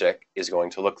end project is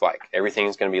going to look like. Everything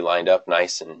is going to be lined up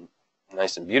nice and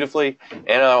beautifully,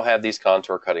 and I'll have these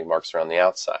contour cutting marks around the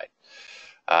outside.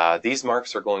 These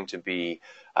marks are going to be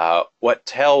what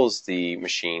tells the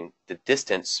machine the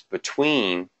distance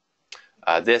between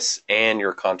this and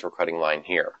your contour cutting line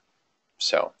here.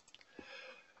 So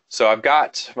I've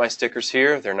got my stickers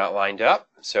here. They're not lined up.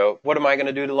 So what am I going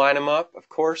to do to line them up? Of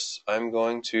course, I'm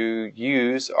going to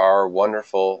use our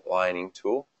wonderful lining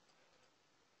tool.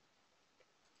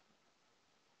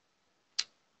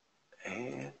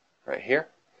 And right here.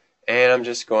 And I'm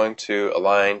just going to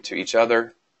align to each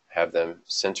other, have them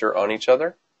center on each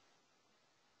other.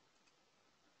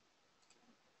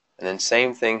 And then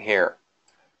same thing here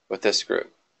with this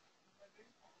group.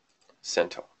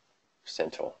 Center,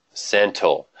 center,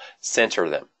 center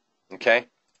them. Okay?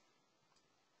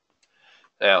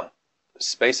 Now,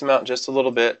 space them out just a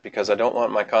little bit because I don't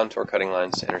want my contour cutting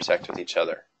lines to intersect with each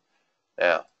other.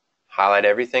 Now, highlight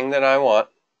everything that I want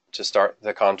to start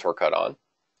the contour cut on.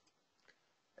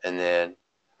 And then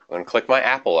I'm going to click my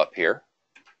apple up here.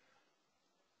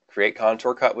 Create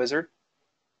Contour Cut Wizard.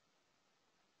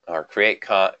 Or let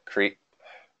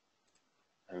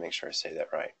me make sure I say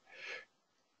that right.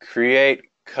 Create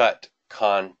Cut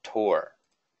Contour.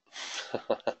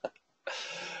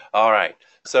 All right.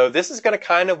 So this is going to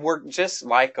kind of work just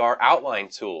like our outline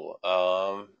tool.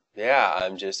 Yeah,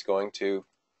 I'm just going to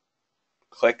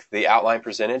click the outline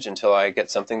percentage until I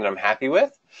get something that I'm happy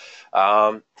with.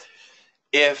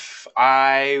 If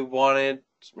I wanted,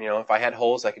 if I had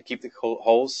holes, I could keep the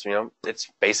holes. It's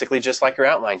basically just like your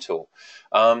outline tool.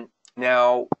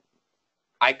 Now,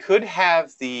 I could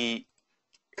have the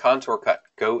contour cut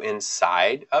go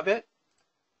inside of it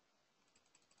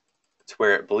to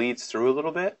where it bleeds through a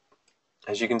little bit,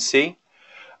 as you can see.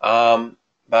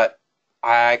 But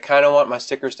I kind of want my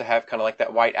stickers to have kind of like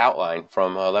that white outline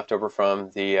from left over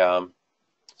from the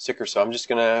sticker, so I'm just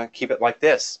going to keep it like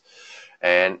this.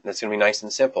 And that's going to be nice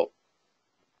and simple.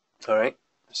 All right.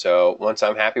 So once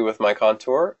I'm happy with my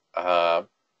contour,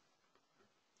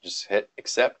 just hit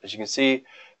accept. As you can see,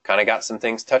 kind of got some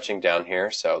things touching down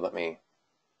here. So let me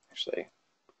actually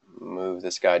move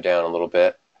this guy down a little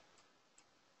bit.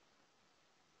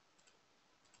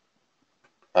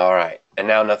 All right. And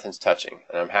now nothing's touching.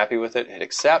 And I'm happy with it. Hit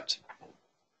accept.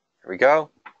 Here we go.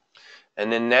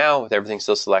 And then now, with everything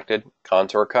still selected,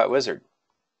 Contour Cut Wizard.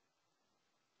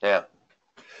 Now,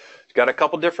 got a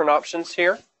couple different options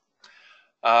here.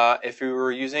 If you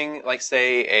were using, like,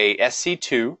 say, a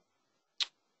SC2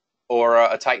 or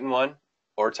a Titan 1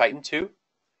 or a Titan 2,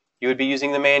 you would be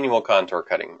using the manual contour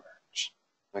cutting.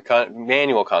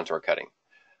 Manual contour cutting.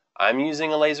 I'm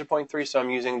using a laser point 3, so I'm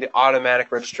using the automatic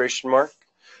registration mark.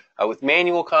 With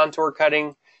manual contour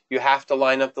cutting, you have to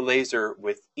line up the laser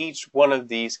with each one of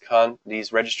these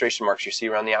registration marks you see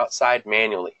around the outside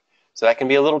manually. So that can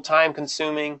be a little time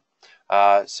consuming.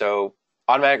 So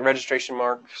automatic registration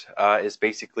marks is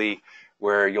basically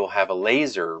where you'll have a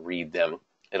laser read them.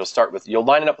 It'll start with, you'll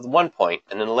line it up with one point,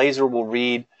 and then the laser will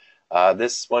read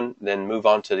this one, then move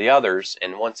on to the others.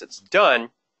 And once it's done,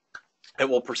 it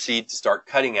will proceed to start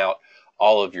cutting out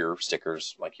all of your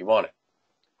stickers like you want it.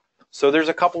 So there's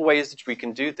a couple ways that we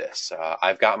can do this.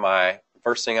 I've got my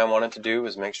first thing I wanted to do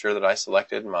was make sure that I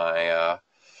selected my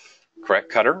correct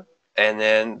cutter. And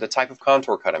then the type of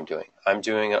contour cut I'm doing. I'm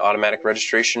doing an automatic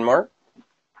registration mark.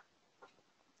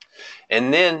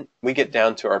 And then we get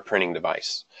down to our printing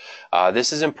device.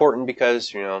 This is important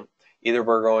because, either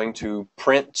we're going to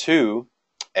print to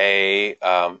a,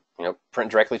 print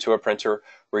directly to a printer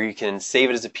where you can save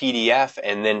it as a PDF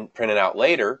and then print it out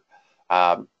later.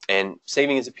 And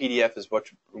saving as a PDF is what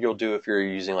you'll do if you're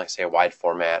using, like, say, a wide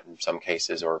format in some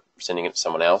cases, or sending it to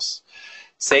someone else.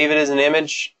 Save it as an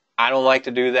image. I don't like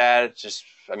to do that. It's just,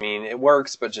 it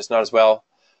works, but just not as well.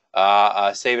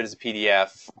 Save it as a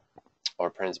PDF or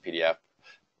print as a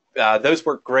PDF. Those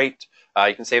work great.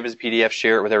 You can save it as a PDF,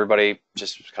 share it with everybody,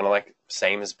 just kind of like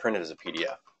same as print it as a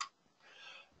PDF.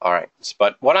 All right,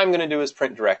 but what I'm going to do is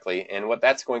print directly, and what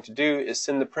that's going to do is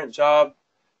send the print job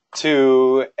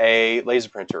to a laser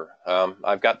printer.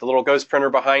 I've got the little ghost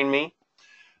printer behind me,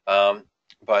 so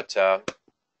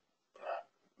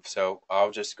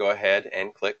I'll just go ahead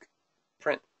and click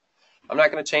print. I'm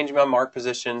not going to change my mark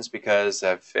positions because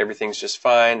everything's just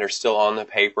fine. They're still on the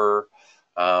paper.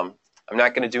 I'm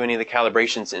not going to do any of the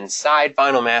calibrations inside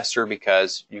VinylMaster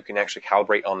because you can actually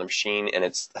calibrate on the machine, and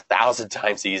it's 1,000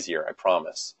 times easier, I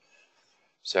promise.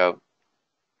 So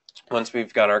once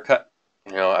we've got our cut,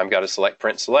 I've got to select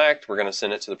print select. We're going to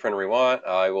send it to the printer we want.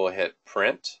 I will hit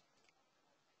print.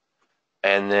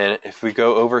 And then if we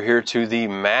go over here to the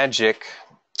magic,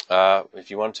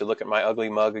 if you want to look at my ugly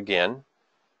mug again,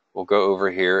 we'll go over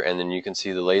here, and then you can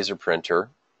see the laser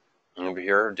printer over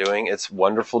here doing its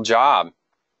wonderful job.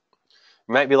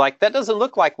 You might be like, that doesn't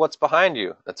look like what's behind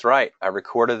you. That's right. I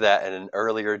recorded that at an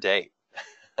earlier date.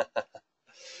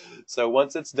 So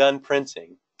once it's done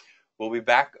printing, we'll be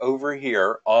back over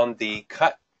here on the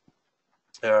cut.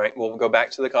 All right, we'll go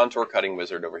back to the contour cutting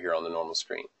wizard over here on the normal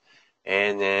screen.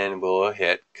 And then we'll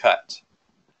hit cut.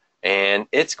 And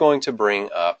it's going to bring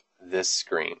up this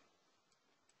screen.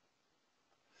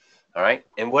 All right,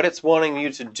 and what it's wanting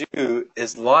you to do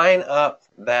is line up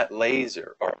that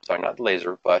laser, or sorry, not the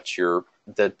laser, but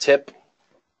the tip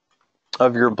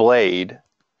of your blade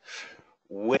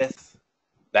with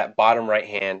that bottom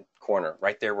right-hand corner,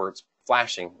 right there where it's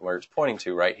flashing, where it's pointing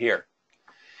to right here.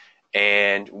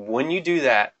 And when you do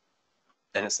that,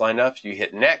 and it's lined up, you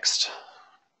hit next.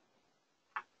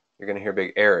 You're going to hear a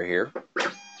big error here.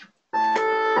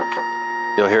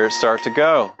 You'll hear it start to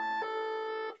go.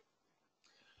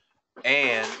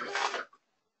 And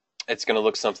it's going to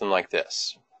look something like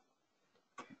this.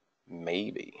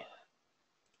 Maybe.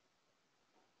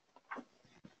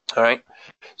 All right,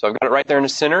 so I've got it right there in the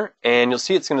center, and you'll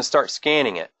see it's going to start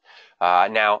scanning it.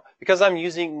 Now, because I'm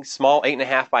using small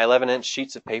 8.5 by 11-inch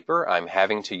sheets of paper, I'm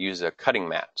having to use a cutting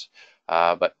mat.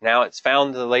 But now it's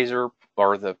found the laser,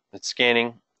 or it's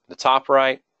scanning the top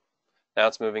right. Now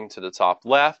it's moving to the top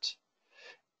left,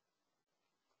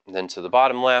 and then to the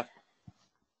bottom left.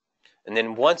 And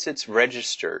then once it's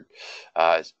registered,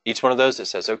 each one of those, it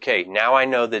says, okay, now I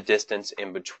know the distance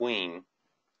in between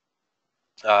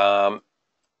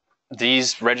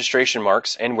these registration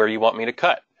marks and where you want me to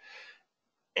cut.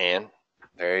 And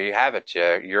there you have it,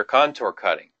 your contour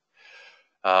cutting.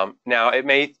 Now, it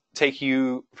may take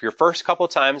you, for your first couple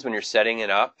of times when you're setting it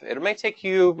up, it may take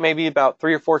you maybe about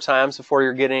 3 or 4 times before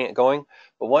you're getting it going.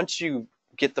 But once you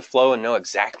get the flow and know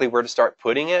exactly where to start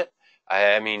putting it,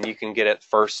 I mean, you can get it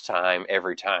first time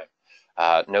every time.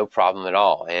 No problem at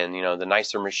all. And, you know, the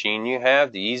nicer machine you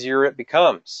have, the easier it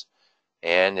becomes.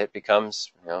 And it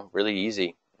becomes, you know, really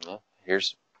easy. You know,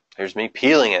 here's me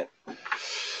peeling it.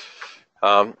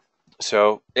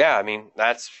 So, yeah, I mean,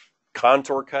 that's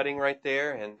contour cutting right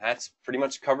there, and that's pretty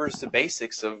much covers the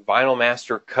basics of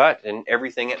VinylMaster Cut and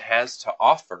everything it has to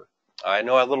offer. I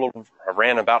know I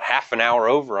ran about half an hour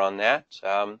over on that.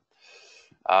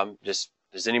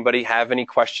 Does anybody have any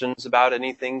questions about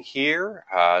anything here?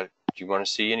 Do you want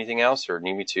to see anything else, or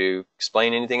need me to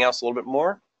explain anything else a little bit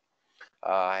more?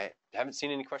 I haven't seen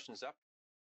any questions up.